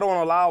I don't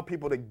allow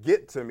people to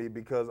get to me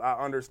because I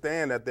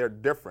understand that they're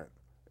different.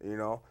 You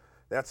know,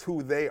 that's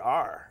who they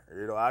are.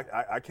 You know,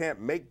 I can't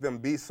make them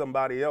be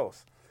somebody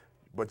else.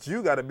 But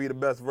you got to be the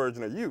best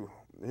version of you,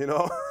 you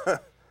know?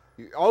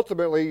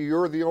 Ultimately,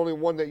 you're the only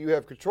one that you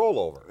have control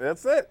over.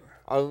 That's it.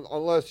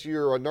 Unless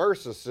you're a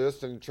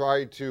narcissist and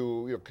try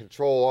to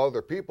control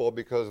other people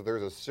because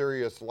there's a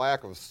serious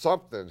lack of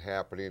something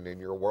happening in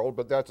your world,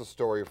 but that's a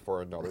story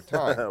for another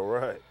time.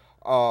 Right.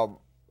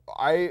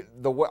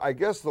 I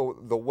guess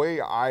the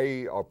way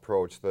I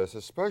approach this,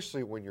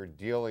 especially when you're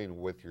dealing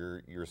with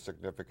your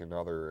significant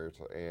other,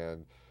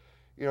 and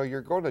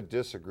you're going to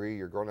disagree,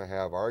 you're going to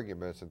have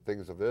arguments and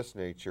things of this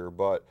nature,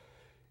 but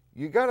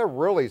you got to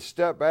really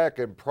step back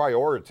and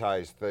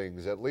prioritize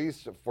things. At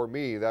least for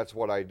me, that's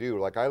what I do.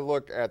 Like, I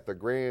look at the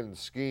grand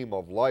scheme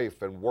of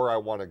life and where I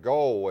want to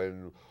go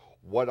and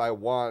what I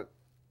want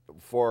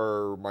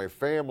for my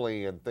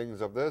family and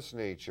things of this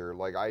nature.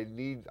 Like,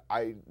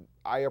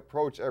 I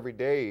approach every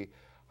day,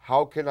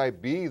 how can I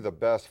be the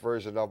best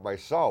version of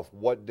myself?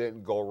 What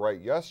didn't go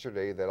right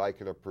yesterday that I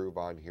can improve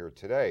on here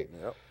today?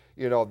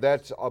 Yep.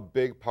 That's a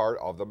big part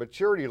of the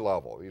maturity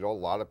level. A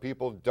lot of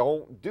people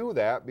don't do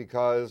that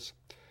because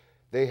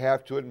they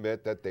have to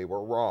admit that they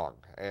were wrong.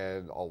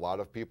 And a lot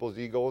of people's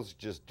egos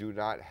just do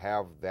not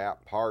have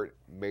that part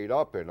made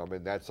up in them,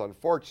 and that's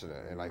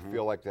unfortunate. And I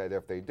feel like that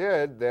if they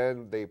did,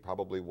 then they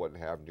probably wouldn't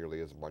have nearly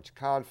as much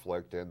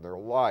conflict in their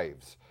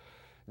lives.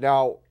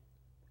 Now,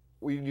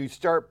 when you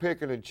start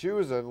picking and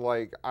choosing,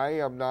 like, I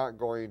am not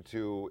going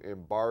to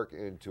embark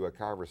into a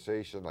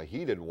conversation, a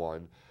heated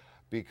one,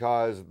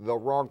 because the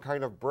wrong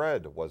kind of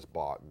bread was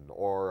bought,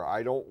 or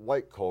I don't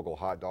like Kogel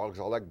hot dogs,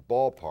 I like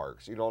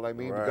ballparks, you know what I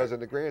mean? Right. Because in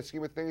the grand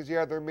scheme of things,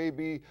 yeah, there may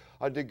be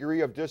a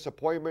degree of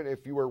disappointment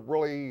if you were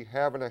really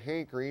having a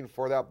hankering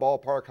for that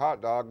ballpark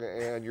hot dog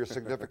and your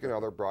significant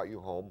other brought you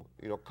home,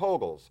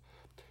 Kogels.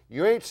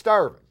 You ain't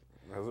starving.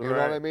 That's you know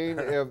what I mean?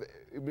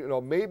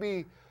 If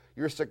maybe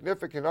your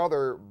significant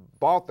other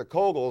bought the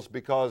Kogels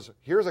because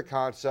here's a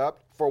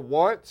concept, for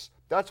once,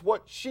 that's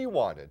what she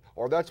wanted,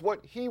 or that's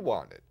what he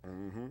wanted.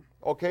 Mm-hmm.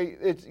 Okay,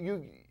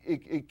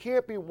 it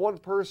can't be one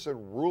person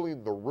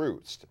ruling the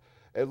roost.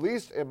 At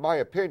least in my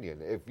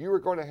opinion, if you are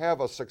going to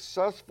have a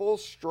successful,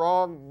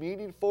 strong,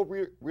 meaningful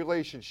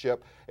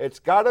relationship, it's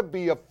got to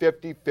be a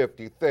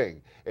 50-50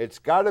 thing. It's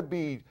got to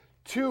be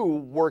two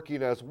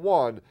working as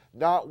one,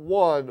 not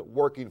one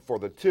working for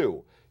the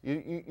two.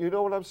 You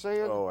know what I'm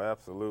saying? Oh,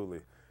 absolutely.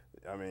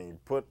 I mean,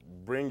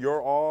 bring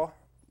your all.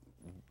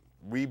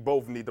 We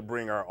both need to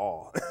bring our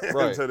all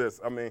into this.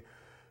 I mean,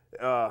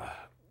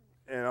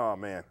 and oh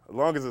man, as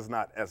long as it's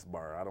not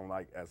S-Bar. I don't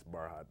like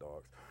S-Bar hot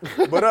dogs.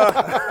 But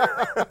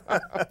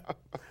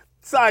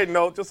side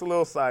note, just a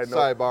little side note.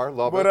 Sidebar,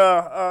 love it.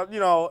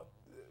 But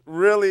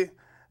really,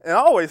 and I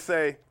always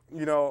say,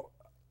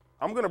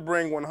 I'm gonna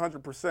bring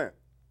 100%.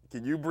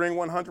 Can you bring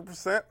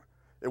 100%?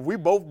 If we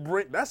both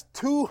bring, that's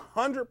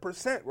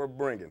 200% we're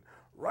bringing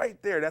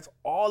right there. That's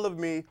all of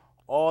me,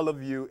 all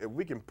of you. If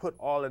we can put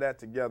all of that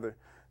together,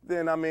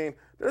 then, I mean,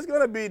 there's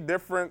going to be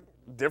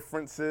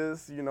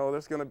differences,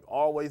 there's going to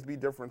always be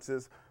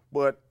differences,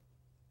 but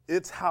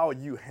it's how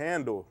you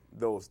handle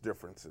those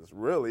differences,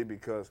 really,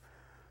 because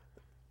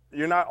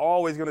you're not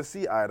always going to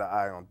see eye to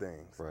eye on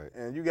things. Right.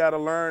 And you got to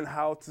learn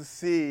how to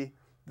see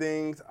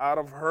things out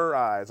of her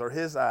eyes or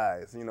his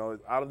eyes,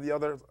 out of the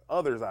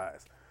other's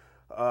eyes.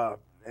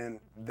 And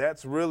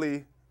that's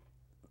really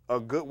a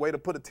good way to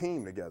put a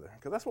team together,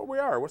 because that's what we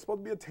are. We're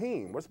supposed to be a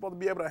team. We're supposed to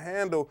be able to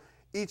handle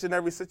each and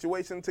every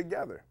situation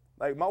together.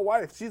 Like my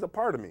wife, she's a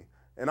part of me,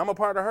 and I'm a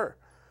part of her.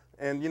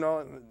 And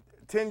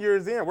 10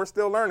 years in, we're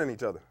still learning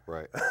each other.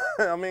 Right.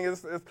 I mean,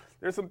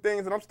 there's some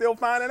things that I'm still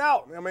finding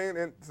out. I mean,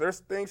 and there's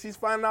things she's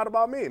finding out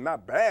about me.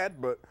 Not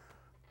bad, but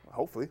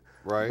hopefully.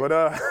 Right.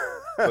 But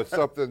but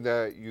something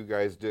that you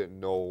guys didn't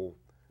know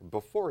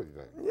before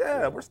then.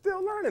 Yeah, we're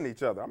still learning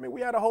each other. I mean,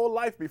 we had a whole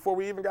life before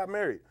we even got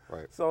married.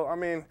 Right. So, I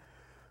mean,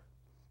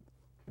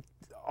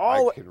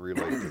 I can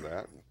relate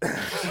to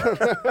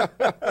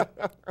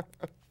that.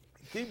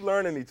 Keep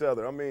learning each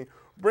other. I mean,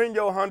 bring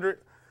your 100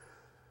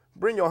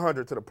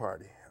 to the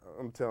party.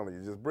 I'm telling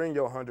you, just bring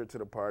your 100 to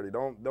the party.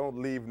 Don't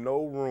leave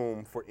no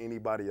room for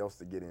anybody else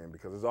to get in,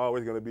 because there's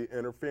always going to be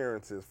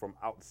interferences from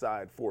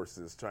outside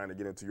forces trying to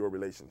get into your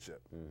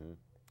relationship. Mm-hmm.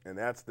 And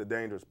that's the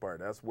dangerous part.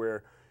 That's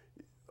where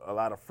a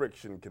lot of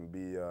friction can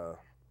be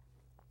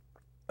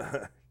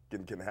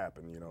can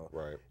happen, you know.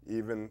 Right.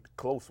 Even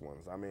close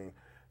ones. I mean,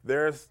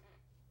 there's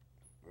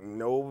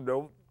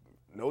no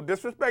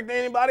disrespect to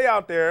anybody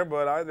out there,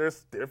 but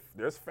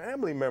there's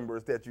family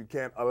members that you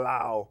can't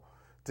allow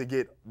to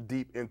get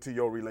deep into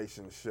your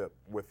relationship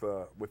with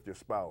your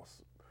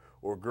spouse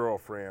or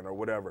girlfriend or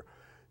whatever.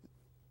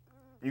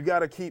 You got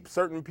to keep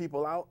certain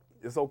people out.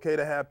 It's okay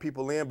to have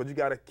people in, but you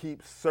got to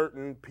keep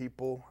certain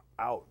people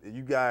out.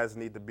 You guys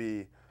need to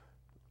be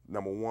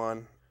number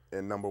one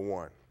and number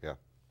one. Yeah.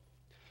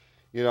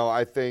 You know,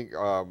 I think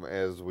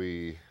as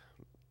we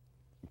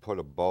put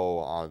a bow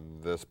on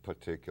this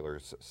particular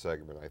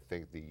segment, I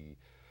think the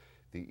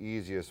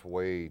easiest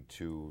way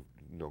to,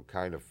 you know,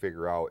 kind of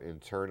figure out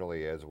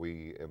internally as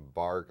we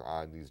embark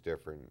on these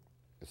different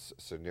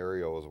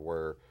scenarios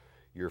where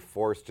you're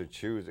forced to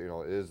choose, you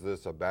know, is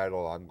this a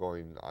battle I'm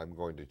going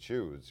to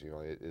choose? You know,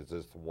 is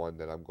this one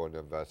that I'm going to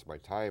invest my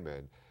time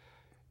in?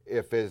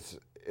 If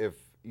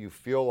you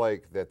feel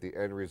like that the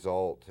end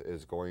result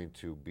is going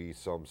to be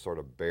some sort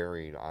of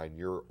bearing on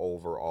your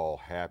overall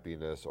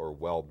happiness or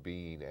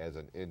well-being as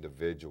an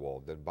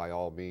individual, then by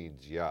all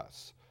means,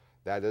 yes,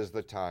 that is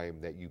the time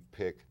that you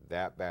pick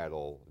that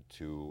battle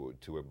to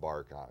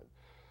embark on.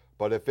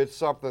 But if it's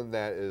something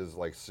that is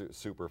like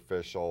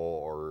superficial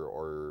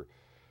or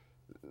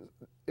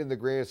in the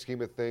grand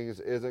scheme of things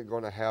isn't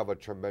going to have a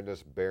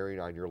tremendous bearing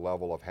on your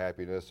level of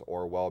happiness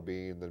or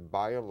well-being, then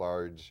by and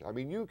large, I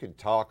mean, you can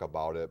talk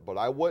about it, but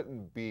I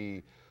wouldn't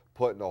be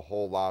putting a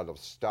whole lot of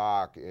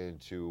stock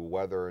into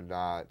whether or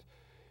not,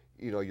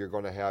 you know, you're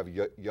going to have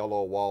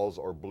yellow walls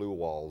or blue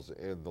walls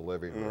in the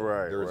living room.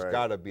 Right, There's right.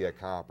 got to be a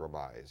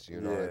compromise.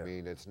 You know what I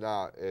mean? It's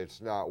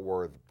not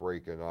worth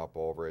breaking up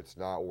over. It's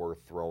not worth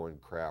throwing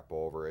crap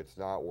over. It's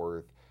not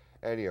worth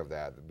any of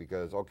that,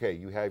 because okay,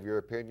 you have your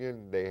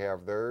opinion, they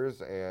have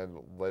theirs, and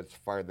let's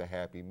find the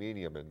happy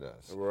medium in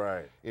this.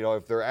 Right. You know,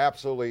 if there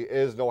absolutely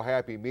is no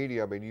happy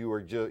medium, and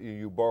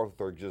you both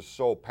are just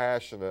so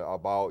passionate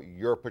about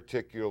your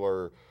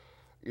particular,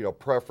 you know,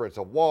 preference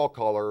of wall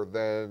color,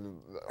 then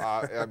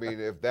I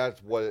mean, if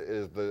that's what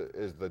is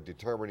the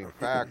determining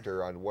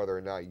factor on whether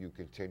or not you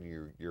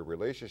continue your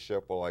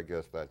relationship, well, I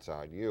guess that's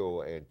on you,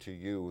 and to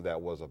you,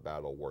 that was a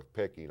battle worth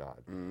picking on.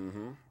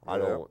 Mm-hmm. I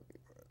don't.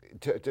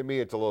 To me,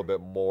 it's a little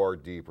bit more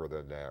deeper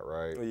than that,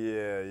 right?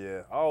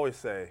 Yeah. I always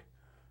say,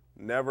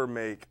 never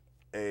make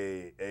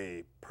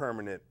a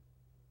permanent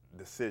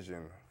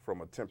decision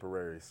from a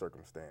temporary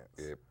circumstance.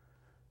 Yep.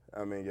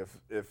 I mean,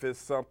 if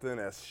it's something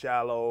as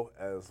shallow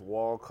as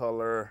wall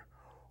color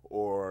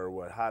or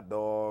what hot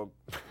dog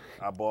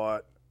I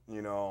bought,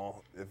 you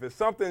know, if it's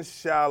something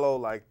shallow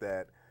like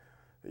that,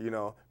 you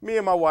know, me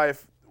and my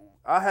wife,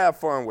 I have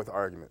fun with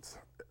arguments.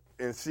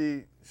 And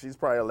she's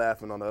probably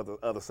laughing on the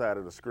other side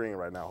of the screen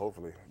right now,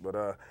 hopefully.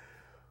 But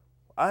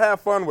I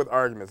have fun with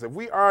arguments. If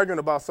we arguing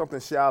about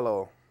something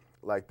shallow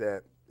like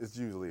that, it's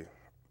usually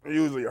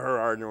her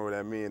arguing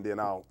with me, and then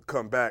I'll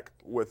come back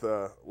with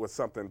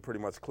something pretty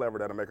much clever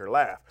that'll make her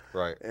laugh.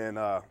 Right. And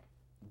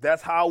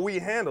that's how we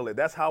handle it.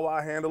 That's how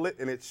I handle it,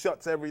 and it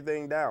shuts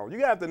everything down.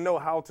 You have to know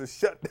how to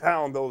shut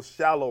down those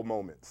shallow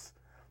moments,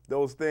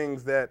 those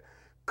things that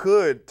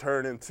could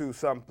turn into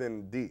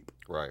something deep.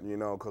 Right. You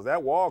know, because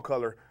that wall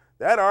color,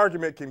 that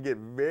argument can get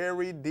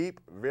very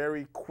deep,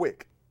 very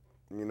quick,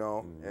 you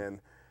know, and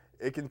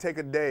it can take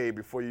a day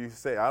before you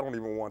say, I don't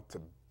even want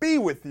to be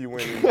with you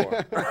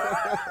anymore.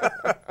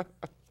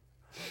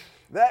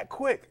 That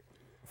quick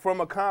from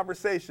a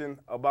conversation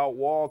about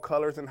wall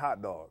colors and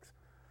hot dogs.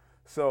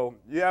 So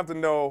you have to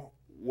know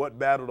what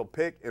battle to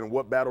pick and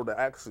what battle to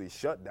actually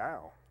shut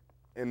down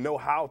and know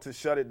how to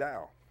shut it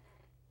down.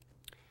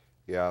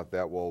 Yeah,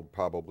 that will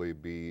probably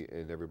be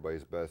in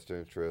everybody's best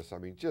interest. I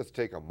mean, just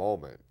take a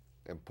moment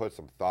and put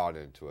some thought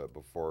into it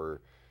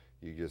before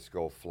you just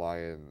go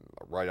flying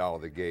right out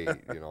of the gate,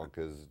 you know,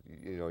 because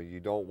you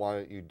don't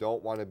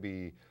want to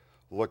be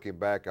looking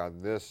back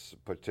on this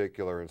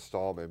particular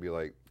installment and be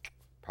like,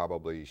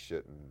 probably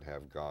shouldn't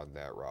have gone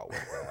that route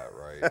with that,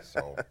 right?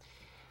 So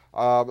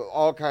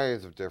all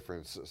kinds of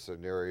different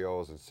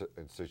scenarios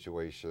and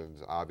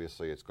situations.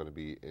 Obviously, it's going to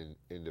be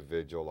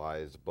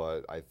individualized,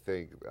 but I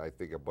think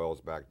it boils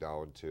back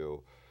down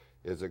to,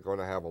 is it going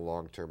to have a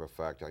long-term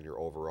effect on your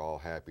overall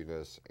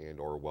happiness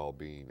and or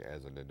well-being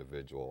as an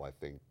individual? I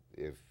think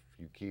if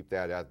you keep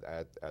that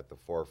at the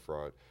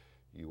forefront,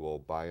 you will,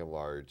 by and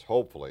large,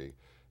 hopefully,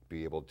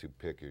 be able to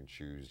pick and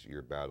choose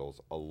your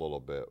battles a little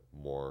bit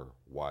more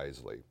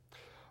wisely.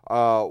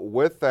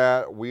 With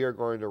that, we are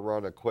going to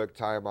run a quick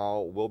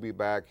timeout. We'll be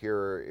back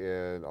here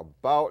in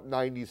about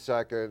 90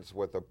 seconds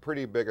with a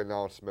pretty big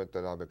announcement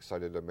that I'm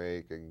excited to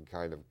make and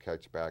kind of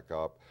catch back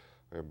up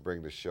and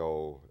bring the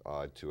show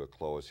to a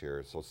close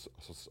here. So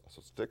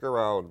stick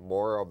around.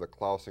 More of the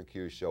Klaus and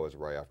Q show is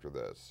right after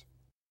this.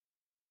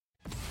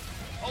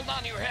 Hold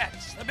on to your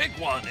hats. The big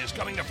one is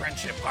coming to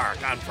Friendship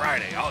Park on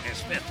Friday,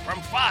 August 5th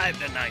from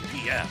 5 to 9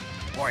 p.m.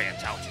 Orion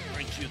Township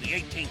brings you the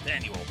 18th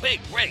annual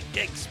Big Rig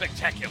Dig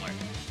Spectacular.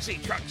 See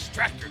trucks,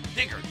 tractors,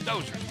 diggers,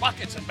 dozers,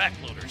 buckets, and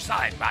backloaders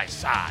side by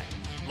side.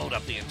 Load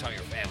up the entire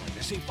family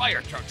to see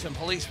fire trucks and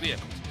police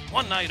vehicles,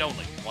 One night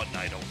only. One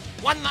night only.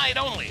 One night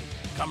only.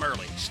 Come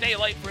early, stay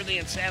late for the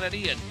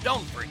insanity, and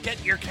don't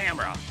forget your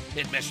camera.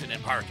 Admission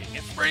and parking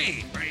is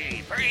free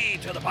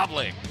to the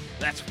public.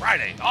 That's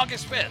Friday,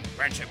 August 5th,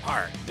 Friendship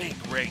Park. Big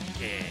Rig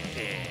Gig.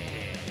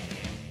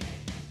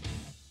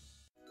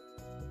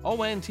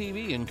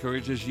 ONTV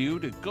encourages you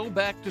to go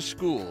back to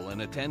school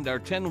and attend our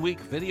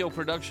 10-week video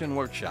production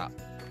workshop.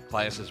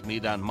 Classes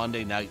meet on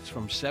Monday nights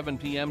from 7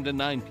 p.m. to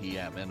 9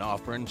 p.m. and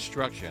offer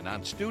instruction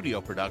on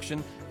studio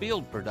production,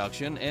 field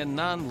production, and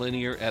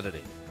non-linear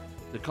editing.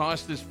 The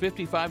cost is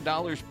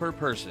 $55 per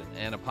person,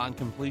 and upon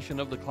completion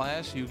of the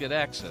class, you get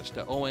access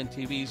to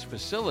ONTV's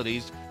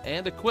facilities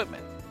and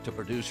equipment to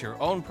produce your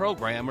own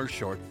program or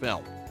short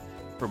film.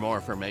 For more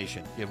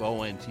information, give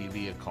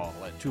ONTV a call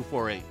at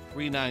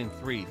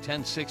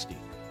 248-393-1060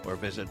 or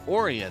visit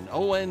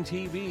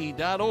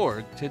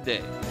OrionONTV.org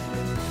today.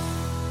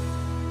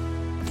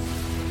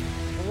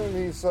 And then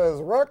he says,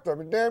 wrecked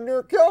him and damn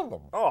near killed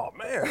him. Oh,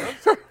 man.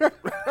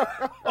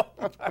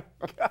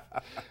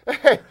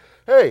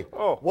 Hey,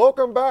 Oh.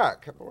 welcome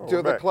back Welcome to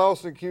the back.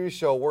 Klaus and Q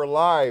Show. We're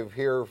live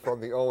here from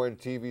the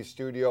ONTV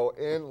studio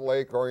in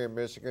Lake Orion,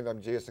 Michigan.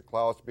 I'm Jason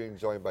Klaus, being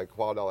joined by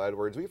Quadell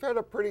Edwards. We've had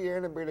a pretty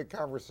animated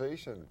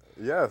conversation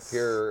Yes.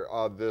 here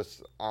on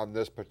this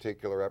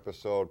particular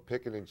episode,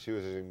 picking and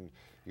choosing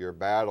your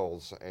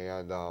battles.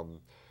 And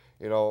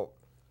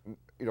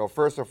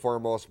first and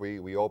foremost,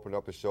 we opened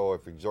up the show.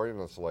 If you're joining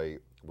us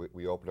late,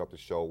 we opened up the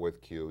show with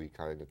Q. He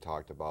kind of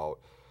talked about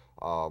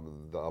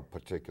the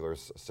particular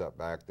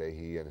setback that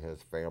he and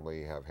his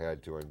family have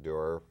had to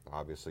endure.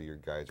 Obviously, you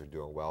guys are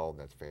doing well, and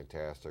that's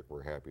fantastic.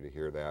 We're happy to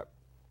hear that.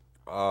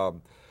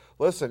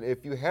 Listen,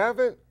 if you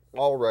haven't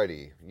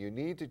already, you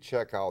need to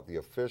check out the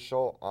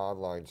official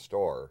online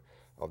store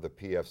of the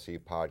PFC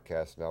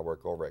Podcast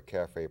Network over at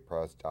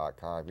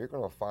cafepress.com. You're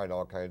going to find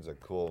all kinds of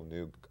cool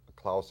new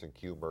Klaus and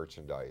Q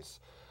merchandise.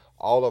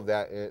 All of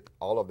that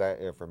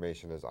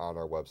information is on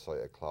our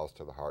website at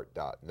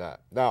klaustotheheart.net.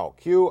 Now,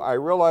 Q, I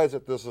realize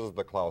that this is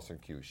the Klaus and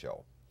Q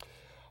Show,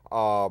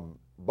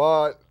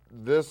 but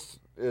this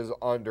is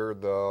under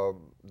the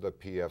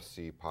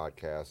PFC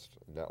Podcast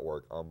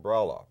Network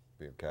umbrella.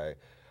 Okay,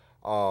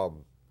 I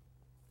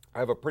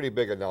have a pretty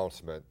big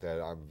announcement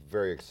that I'm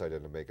very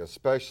excited to make,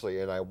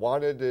 especially, and I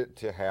wanted it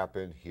to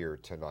happen here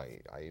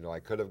tonight. I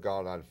could have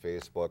gone on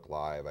Facebook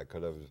Live. I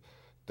could have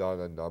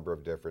done a number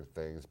of different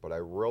things, but I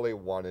really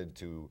wanted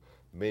to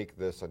make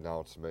this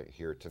announcement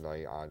here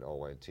tonight on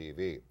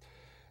ONTV.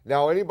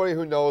 Now, anybody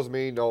who knows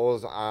me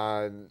knows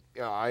I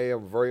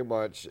am very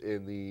much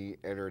in the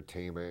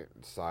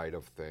entertainment side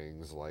of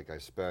things. Like, I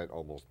spent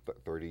almost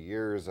 30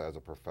 years as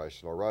a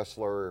professional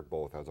wrestler,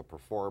 both as a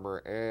performer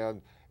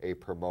and a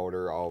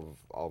promoter of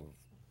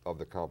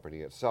the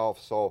company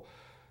itself. So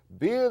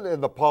being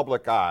in the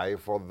public eye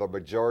for the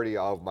majority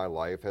of my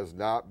life has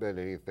not been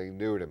anything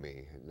new to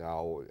me.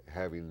 Now,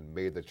 having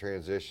made the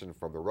transition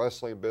from the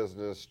wrestling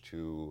business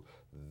to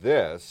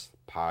this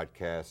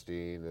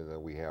podcasting, and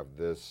then we have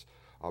this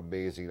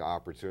amazing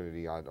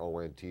opportunity on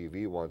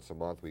ONTV once a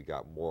month. We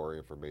got more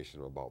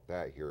information about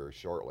that here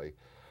shortly.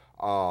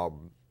 I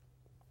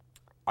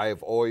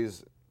have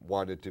always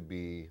wanted to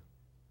be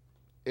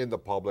in the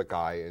public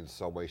eye in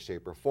some way,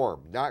 shape, or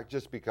form. Not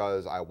just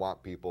because I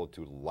want people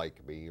to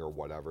like me or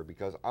whatever,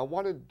 because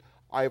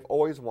I've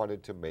always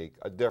wanted to make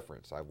a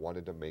difference. I've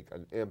wanted to make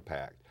an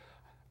impact.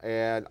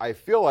 And I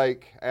feel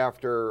like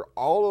after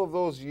all of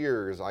those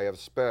years I have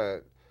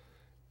spent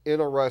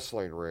in a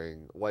wrestling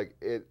ring, like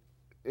it,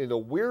 in a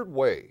weird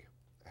way,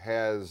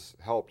 has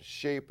helped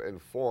shape and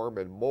form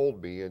and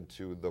mold me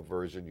into the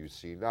version you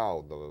see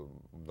now, the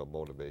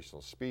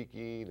motivational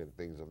speaking and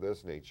things of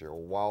this nature.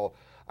 While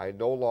I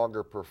no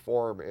longer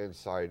perform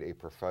inside a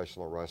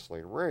professional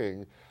wrestling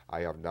ring, I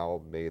have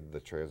now made the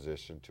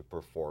transition to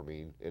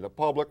performing in a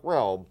public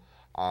realm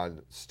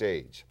on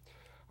stage.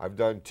 I've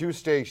done 2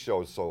 stage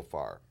shows so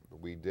far.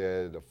 We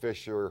did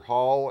Fisher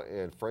Hall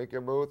in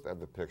Frankenmuth and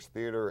the Pix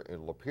Theater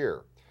in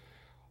Lapeer.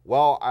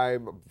 Well,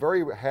 I'm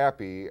very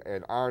happy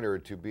and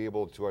honored to be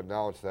able to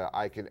announce that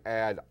I can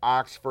add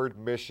Oxford,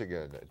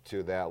 Michigan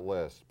to that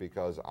list,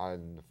 because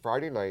on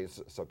Friday night,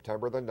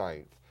 September the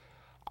 9th,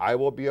 I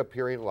will be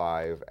appearing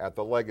live at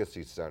the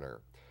Legacy Center,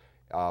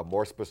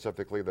 more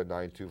specifically the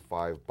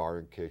 925 Bar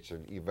and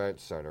Kitchen Event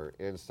Center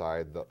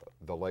inside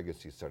the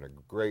Legacy Center.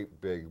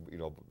 Great big,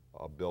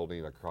 a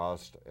building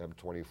across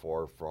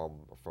M24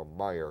 from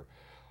Meyer.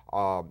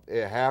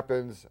 It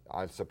happens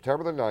on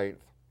September the 9th.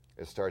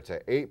 It starts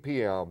at 8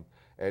 p.m.,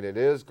 and it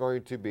is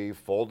going to be,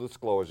 full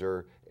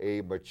disclosure, a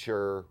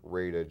mature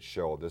rated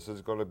show. This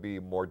is going to be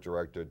more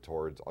directed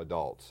towards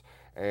adults.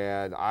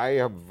 And I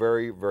am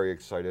very, very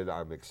excited.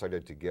 I'm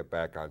excited to get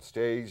back on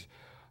stage.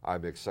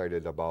 I'm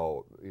excited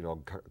about,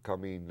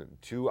 coming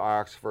to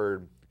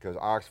Oxford, because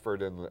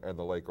Oxford and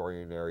the Lake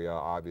Orion area,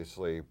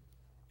 obviously,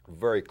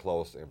 very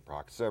close in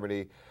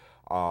proximity.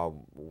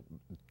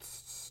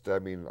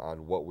 Stemming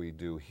on what we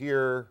do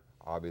here,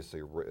 obviously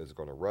is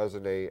going to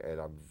resonate,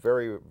 and I'm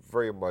very,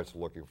 very much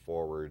looking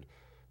forward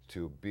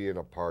to being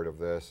a part of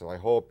this, and I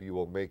hope you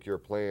will make your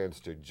plans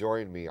to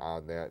join me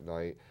on that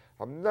night.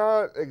 I'm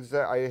not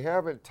I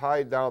haven't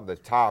tied down the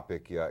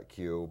topic yet,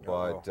 Q,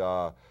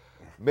 but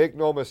make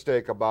no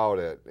mistake about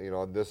it. You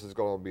know, this is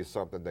going to be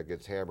something that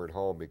gets hammered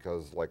home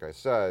because, like I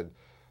said,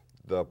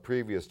 the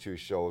previous two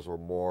shows were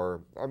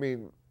more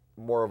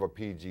of a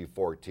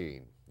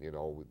PG-14. You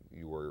know,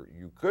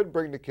 you could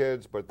bring the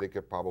kids, but they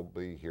could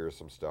probably hear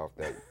some stuff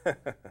that,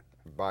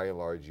 by and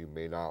large, you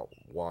may not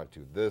want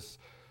to. This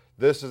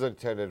is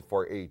intended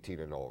for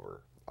 18 and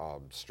over,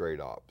 straight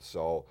up.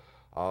 So.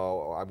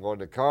 I'm going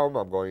to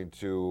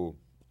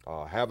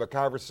have a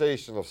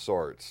conversation of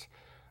sorts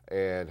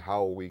and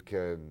how we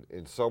can,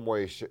 in some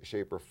way,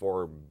 shape, or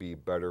form, be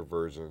better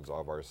versions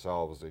of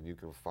ourselves. And you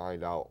can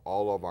find out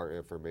all of our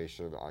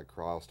information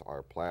across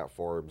our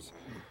platforms,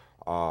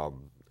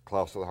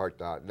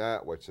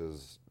 ClausToTheHeart.net, which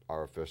is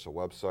our official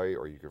website,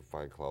 or you can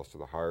find Klaus to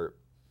the Heart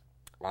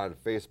on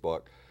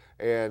Facebook.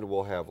 And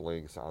we'll have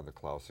links on the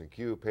Klaus and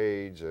Q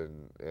page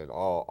and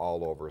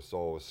all over.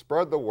 So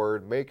spread the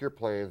word, make your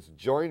plans.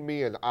 Join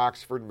me in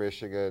Oxford,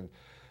 Michigan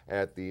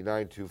at the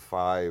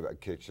 925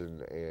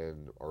 Kitchen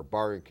or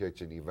Bar and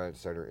Kitchen Event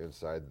Center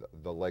inside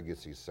the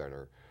Legacy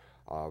Center.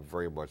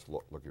 Very much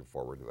looking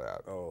forward to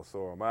that. Oh,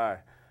 so am I.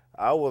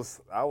 I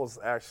was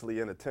actually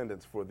in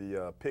attendance for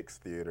the Pix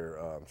Theater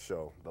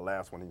show, the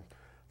last one.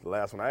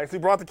 I actually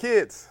brought the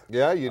kids.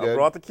 Yeah, you did. I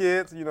brought the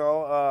kids, you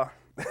know.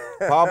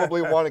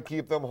 Probably want to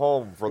keep them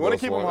home for this one. Want to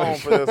keep them home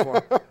for this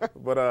one.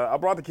 But I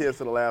brought the kids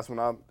to the last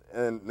one.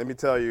 And let me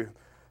tell you,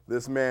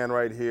 this man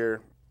right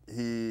here,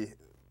 the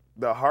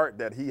heart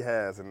that he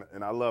has,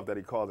 and I love that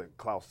he calls it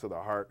Klaus to the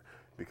Heart,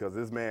 because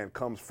this man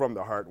comes from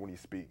the heart when he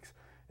speaks.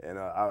 And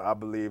I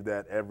believe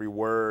that every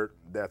word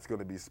that's going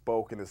to be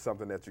spoken is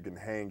something that you can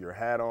hang your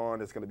hat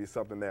on. It's going to be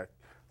something that's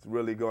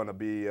really going to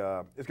be,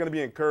 it's going to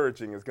be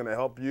encouraging. It's going to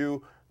help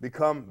you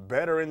become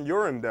better in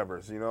your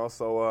endeavors, you know.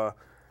 So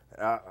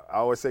I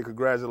always say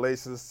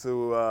congratulations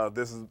to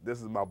this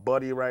is my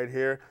buddy right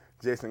here,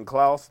 Jason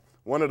Klaus.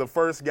 One of the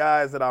first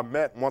guys that I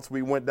met once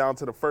we went down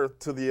to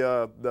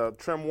the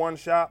Trim One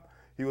shop.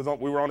 We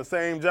were on the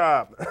same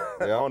job,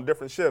 on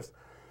different shifts.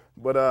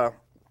 But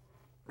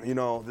you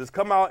know, just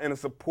come out and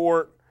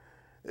support.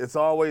 It's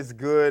always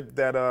good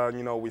that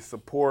you know, we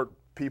support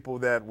people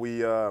that we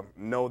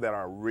know that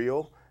are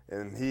real,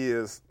 and he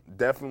is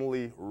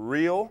definitely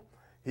real.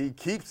 He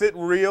keeps it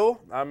real.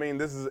 I mean,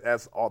 this is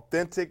as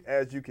authentic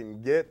as you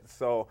can get.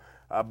 So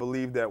I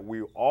believe that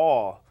we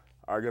all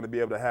are going to be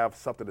able to have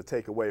something to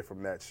take away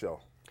from that show.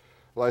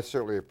 Well, I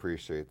certainly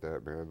appreciate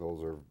that, man.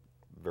 Those are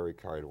very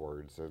kind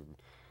words, and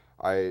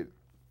I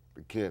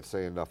can't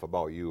say enough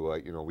about you.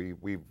 You know,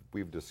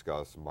 we've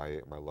discussed my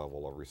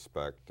level of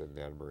respect and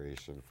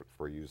admiration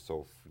for you.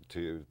 So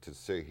to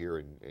sit here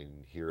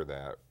and hear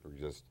that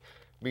just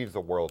means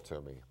the world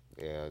to me.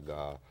 And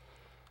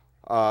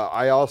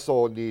I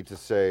also need to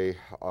say,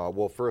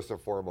 well, first and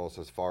foremost,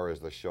 as far as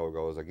the show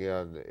goes,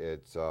 again,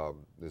 it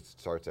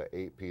starts at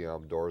 8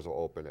 p.m. Doors will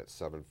open at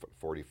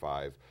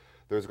 7:45.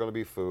 There's going to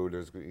be food.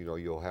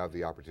 You'll have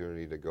the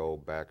opportunity to go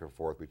back and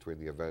forth between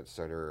the event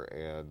center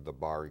and the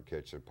bar and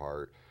kitchen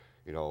part.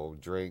 You know,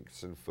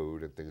 drinks and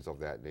food and things of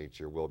that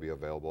nature will be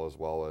available, as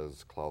well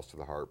as Klaus to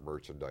the Heart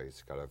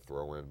merchandise. Got to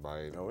throw in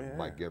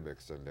my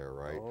gimmicks in there,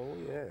 right? Oh,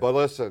 yeah. But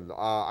listen,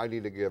 I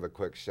need to give a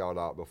quick shout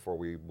out before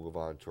we move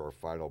on to our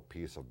final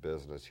piece of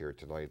business here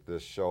tonight.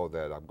 This show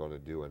that I'm going to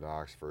do in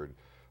Oxford,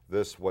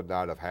 this would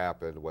not have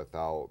happened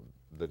without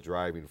the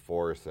driving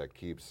force that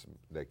keeps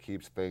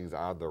things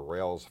on the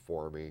rails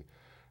for me.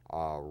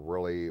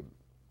 Really,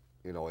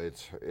 you know,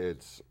 it's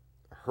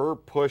her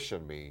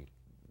pushing me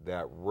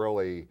that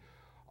really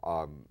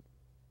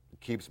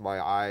keeps my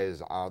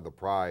eyes on the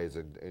prize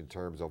in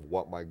terms of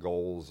what my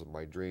goals,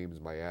 my dreams,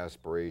 my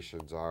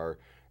aspirations are.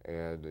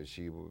 And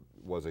she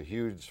was a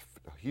huge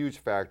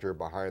factor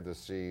behind the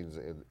scenes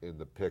in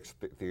the Pix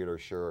Theater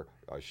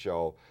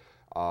show.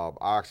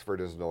 Oxford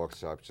is no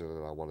exception,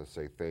 and I want to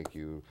say thank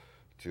you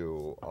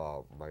to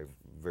my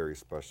very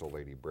special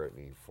lady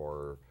Brittany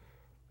for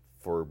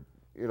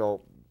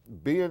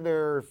being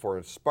there, for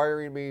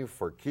inspiring me,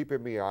 for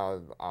keeping me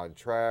on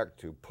track,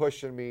 to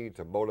pushing me,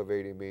 to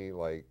motivating me.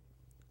 Like,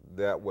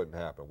 that wouldn't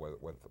happen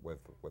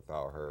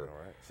without her. All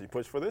right. She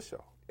pushed for this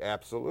show.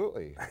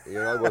 Absolutely.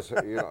 It was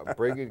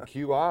bringing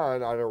Q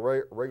on a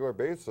regular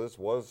basis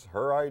was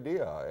her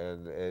idea,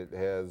 and it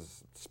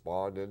has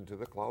spawned into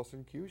the Klaus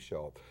and Q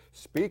show.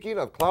 Speaking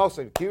of Klaus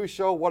and Q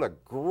show, what a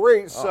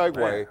great segue.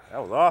 Oh, man,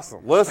 that was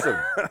awesome. Listen,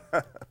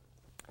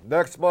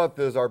 next month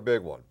is our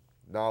big one.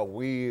 Now,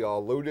 we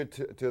alluded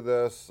to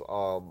this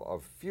a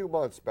few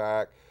months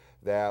back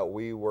that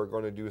we were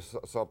going to do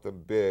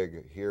something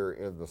big here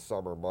in the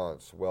summer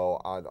months. Well,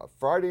 on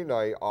Friday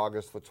night,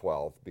 August the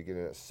 12th,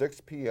 beginning at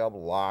 6 p.m.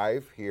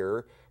 live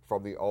here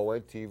from the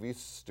ONTV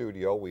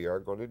studio, we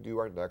are going to do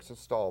our next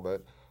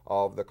installment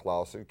of the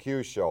Klaus and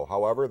Q show.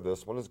 However,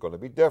 this one is going to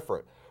be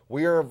different.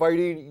 We are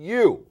inviting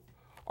you,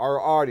 our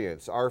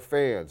audience, our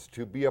fans,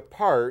 to be a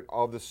part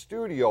of the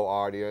studio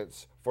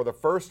audience for the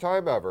first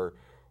time ever.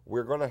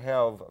 We're going to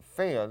have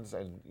fans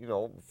and,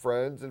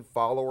 friends and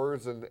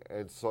followers and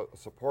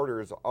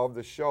supporters of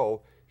the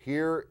show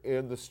here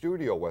in the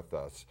studio with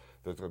us.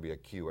 There's going to be a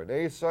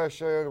Q&A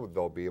session.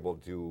 They'll be able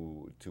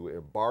to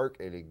embark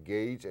and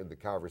engage in the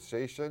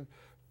conversation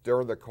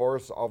during the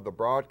course of the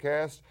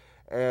broadcast.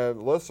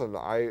 And listen,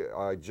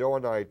 Joe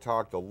and I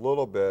talked a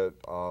little bit,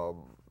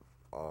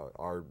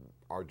 our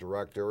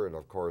director, and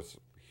of course,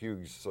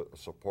 huge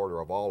supporter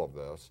of all of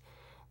this,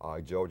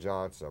 Joe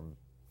Johnson.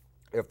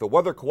 If the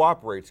weather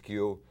cooperates,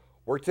 Q,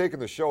 we're taking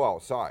the show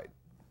outside.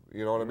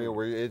 You know what I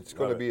mean? It's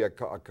going to be a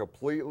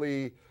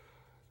completely,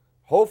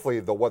 hopefully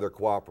the weather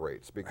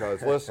cooperates,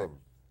 because listen,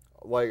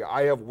 like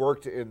I have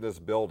worked in this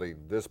building,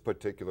 this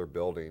particular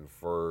building,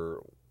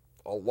 for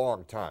a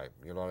long time.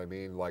 You know what I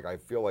mean? Like I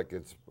feel like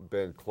it's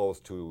been close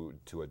to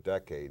a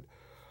decade.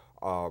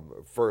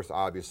 First,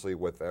 obviously,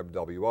 with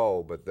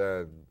MWO, but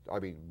then, I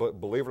mean,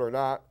 believe it or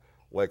not,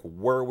 like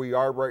where we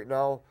are right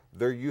now,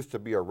 there used to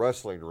be a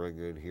wrestling ring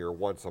in here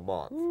once a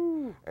month.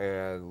 Ooh.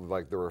 And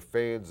like there were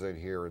fans in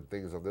here and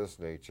things of this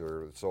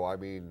nature. So I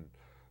mean,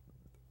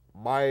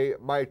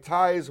 my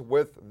ties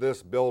with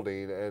this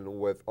building and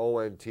with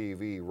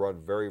ONTV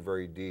run very,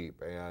 very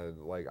deep,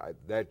 and like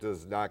that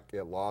does not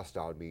get lost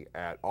on me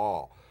at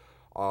all.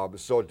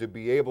 So to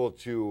be able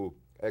to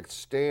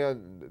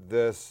extend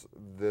this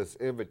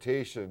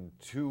invitation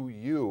to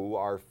you,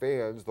 our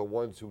fans, the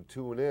ones who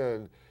tune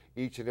in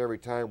each and every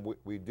time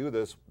we do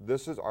this,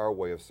 this is our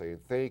way of saying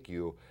thank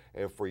you,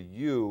 and for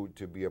you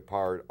to be a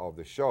part of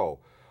the show.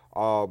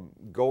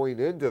 Going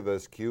into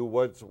this, Q,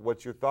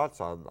 what's your thoughts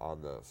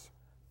on this?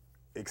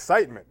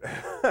 Excitement.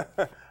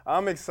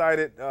 I'm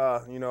excited.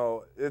 You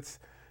know,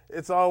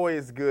 it's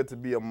always good to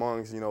be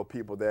amongst, you know,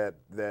 people that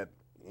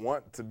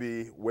want to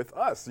be with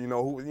us. You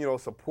know, who, you know,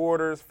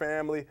 supporters,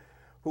 family,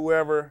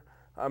 whoever.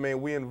 I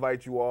mean, we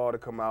invite you all to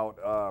come out.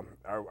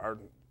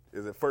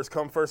 Is it first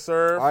come, first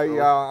serve?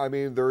 I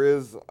mean, there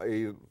is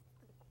a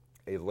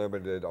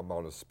limited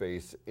amount of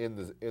space in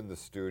the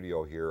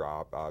studio here,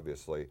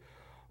 obviously.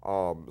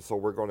 So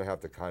we're going to have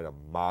to kind of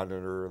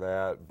monitor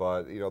that.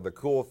 But you know, the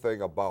cool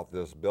thing about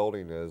this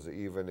building is,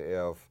 even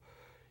if,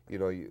 you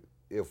know,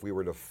 if we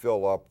were to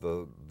fill up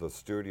the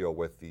studio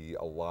with the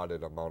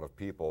allotted amount of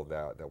people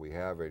that we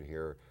have in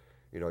here,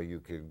 you know, you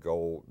can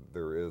go,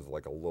 there is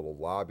like a little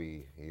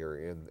lobby here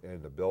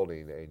in the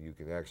building, and you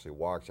can actually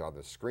watch on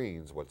the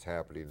screens what's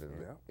happening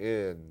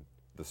in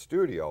the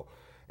studio.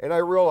 And I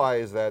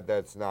realize that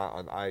that's not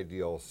an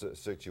ideal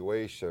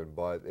situation,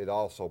 but it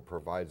also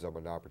provides them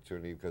an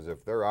opportunity, because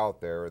if they're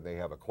out there and they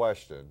have a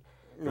question,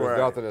 there's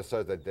nothing that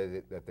says that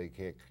they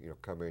can't, you know,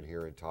 come in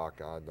here and talk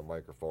on the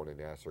microphone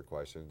and ask their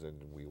questions, and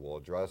we will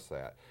address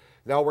that.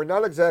 Now, we're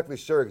not exactly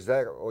sure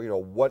you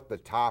know, what the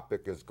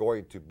topic is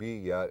going to be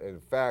yet. In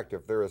fact,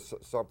 if there is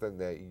something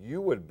that you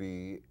would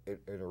be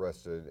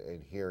interested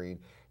in hearing,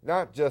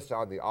 not just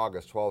on the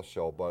August 12th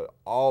show, but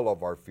all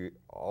of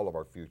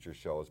our future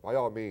shows, by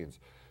all means,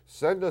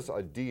 send us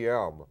a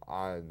DM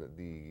on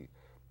the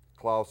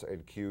Klaus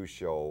and Q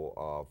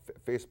Show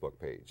Facebook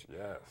page.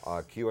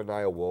 Yes. Q and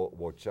I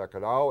will check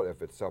it out.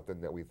 If it's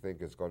something that we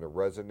think is going to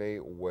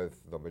resonate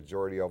with the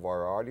majority of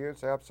our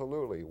audience,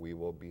 absolutely, we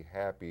will be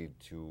happy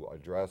to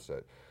address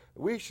it.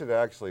 We should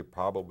actually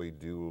probably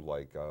do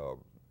like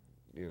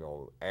you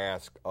know,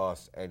 ask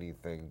us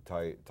anything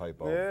type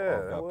of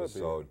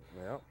episode.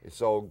 Yeah.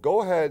 So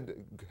go ahead,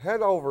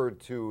 head over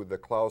to the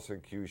Klaus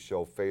and Q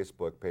Show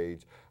Facebook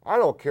page. I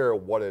don't care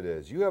what it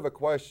is. You have a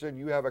question,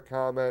 you have a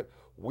comment,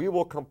 we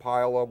will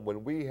compile them.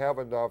 When we have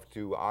enough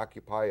to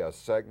occupy a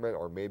segment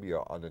or maybe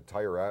an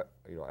entire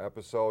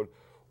episode,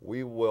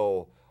 we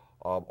will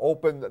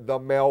open the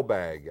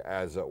mailbag,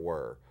 as it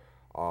were.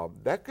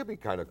 That could be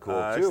kind of cool too.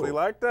 I actually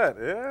like that.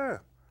 Yeah.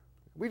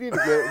 We need to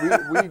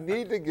get we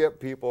need to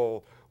get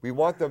people. We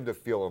want them to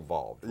feel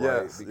involved,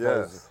 right? Yes,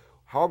 because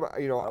how,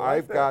 you know,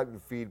 I've that. gotten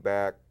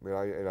feedback,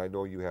 and I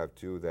know you have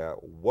too,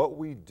 that what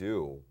we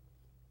do,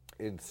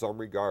 in some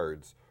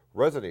regards,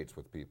 resonates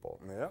with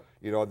people. Yeah.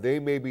 You know, they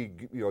may be,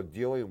 you know,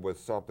 dealing with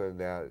something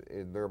that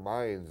in their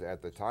minds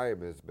at the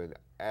time has been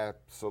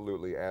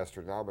absolutely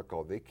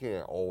astronomical. They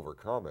can't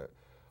overcome it.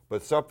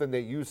 But something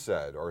that you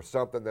said, or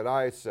something that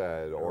I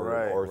said,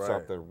 or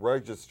something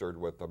registered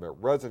with them,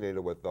 it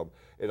resonated with them,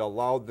 it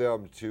allowed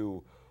them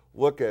to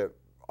look at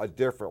a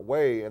different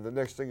way, and the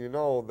next thing you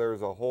know,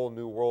 there's a whole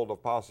new world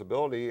of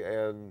possibility,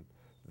 and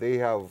they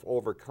have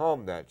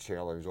overcome that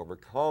challenge,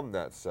 overcome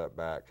that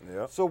setback.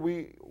 Yep. So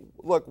we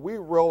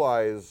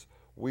realize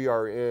we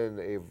are in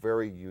a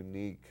very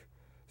unique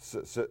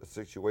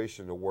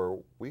situation where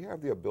we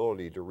have the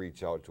ability to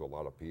reach out to a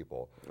lot of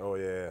people. Oh,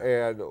 yeah.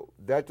 And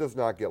that does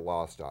not get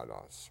lost on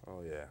us.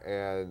 Oh, yeah.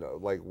 And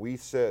like we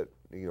sit,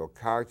 you know,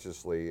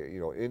 consciously, you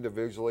know,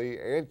 individually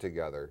and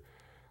together.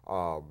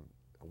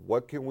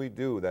 What can we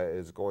do that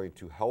is going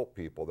to help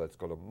people, that's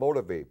going to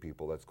motivate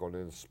people, that's going to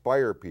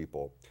inspire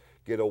people,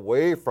 get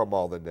away from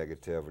all the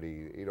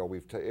negativity? You know,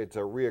 it's a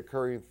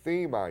reoccurring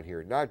theme on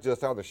here, not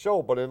just on the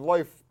show, but in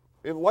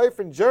life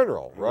in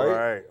general, right?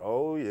 Right.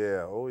 Oh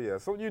yeah. Oh yeah.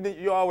 So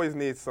you always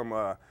need some.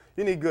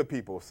 You need good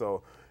people.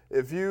 So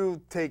if you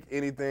take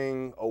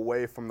anything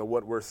away from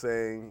what we're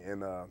saying,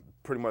 and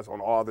pretty much on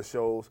all the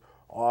shows,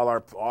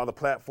 all the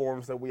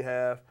platforms that we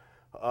have.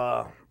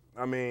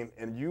 I mean,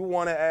 and you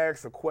want to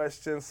ask a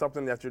question,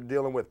 something that you're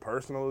dealing with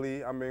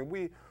personally. I mean,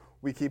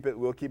 we'll keep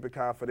it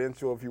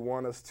confidential if you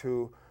want us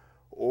to,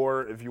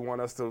 or if you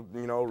want us to,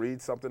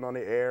 read something on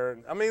the air.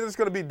 I mean, there's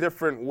going to be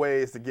different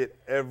ways to get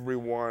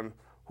everyone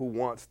who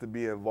wants to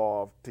be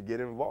involved to get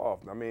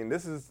involved. I mean,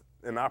 this is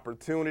an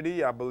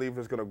opportunity I believe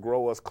is going to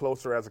grow us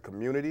closer as a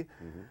community,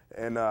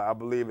 and I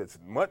believe it's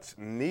much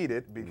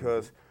needed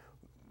because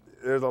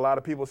there's a lot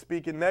of people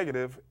speaking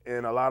negative,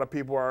 and a lot of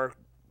people are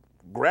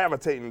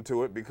gravitating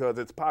to it because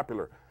it's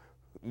popular.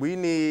 We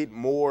need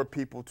more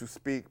people to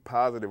speak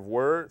positive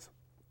words,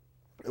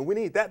 and we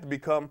need that to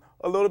become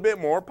a little bit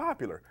more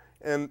popular.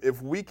 And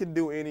if we can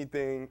do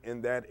anything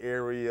in that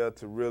area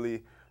to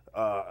really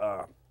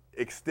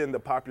extend the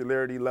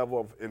popularity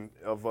level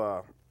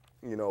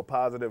of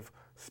positive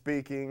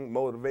speaking,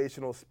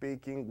 motivational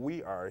speaking,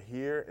 we are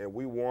here, and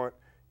we want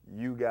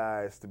you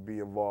guys to be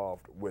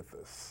involved with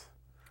us.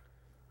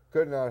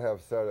 Could not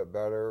have said it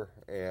better,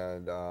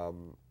 and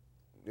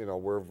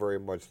we're very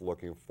much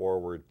looking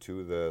forward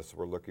to this.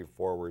 We're looking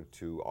forward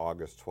to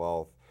August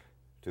 12th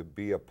to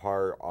be a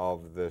part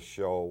of this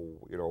show,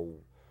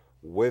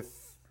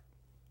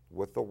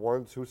 with the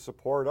ones who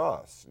support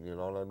us, you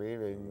know what I mean?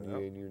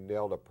 And you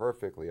nailed it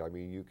perfectly. I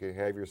mean, you can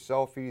have your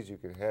selfies, you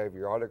can have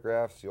your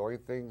autographs. The only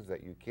things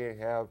that you can't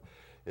have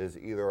is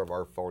either of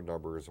our phone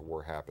numbers, and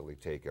we're happily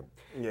taken.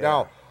 Yeah.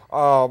 Now,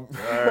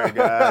 sorry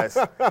guys,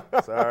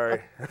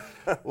 sorry.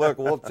 Look,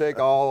 we'll take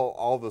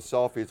all the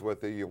selfies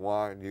with you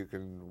want, and you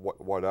can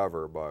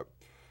whatever, but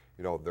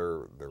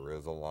there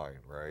is a line,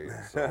 right?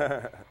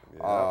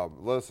 So,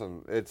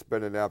 listen, it's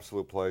been an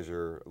absolute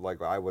pleasure.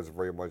 Like, I was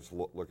very much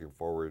looking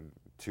forward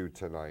to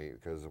tonight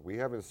because we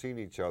haven't seen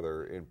each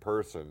other in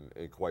person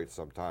in quite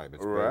some time.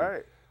 It's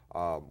right.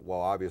 been,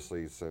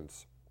 obviously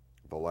since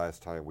the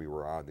last time we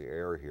were on the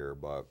air here,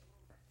 but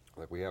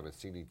we haven't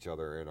seen each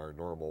other in our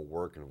normal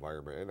work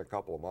environment in a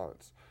couple of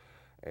months.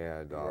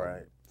 And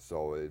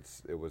so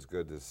it was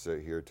good to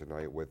sit here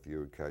tonight with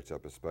you and catch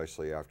up,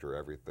 especially after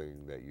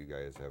everything that you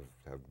guys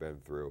have been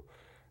through.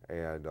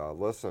 And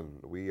listen,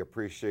 we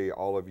appreciate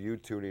all of you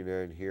tuning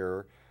in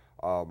here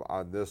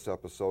on this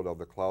episode of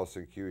the Klaus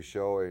and Q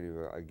Show.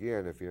 And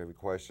again, if you have any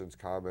questions,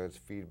 comments,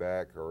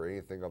 feedback, or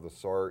anything of the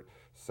sort,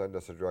 send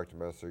us a direct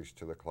message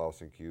to the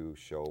Klaus and Q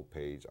Show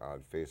page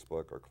on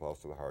Facebook or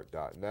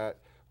klaustotheheart.net,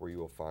 where you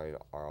will find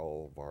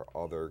all of our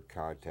other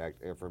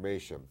contact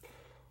information.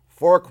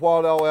 For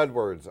Quadell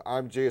Edwards,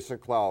 I'm Jason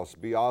Klaus.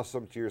 Be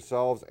awesome to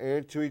yourselves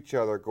and to each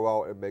other. Go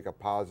out and make a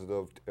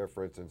positive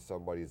difference in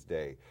somebody's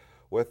day.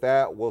 With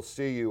that, we'll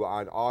see you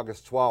on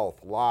August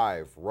 12th,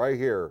 live, right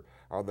here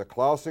on the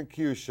Klaus and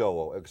Q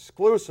Show,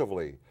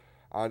 exclusively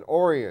on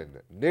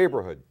Orion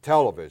Neighborhood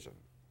Television.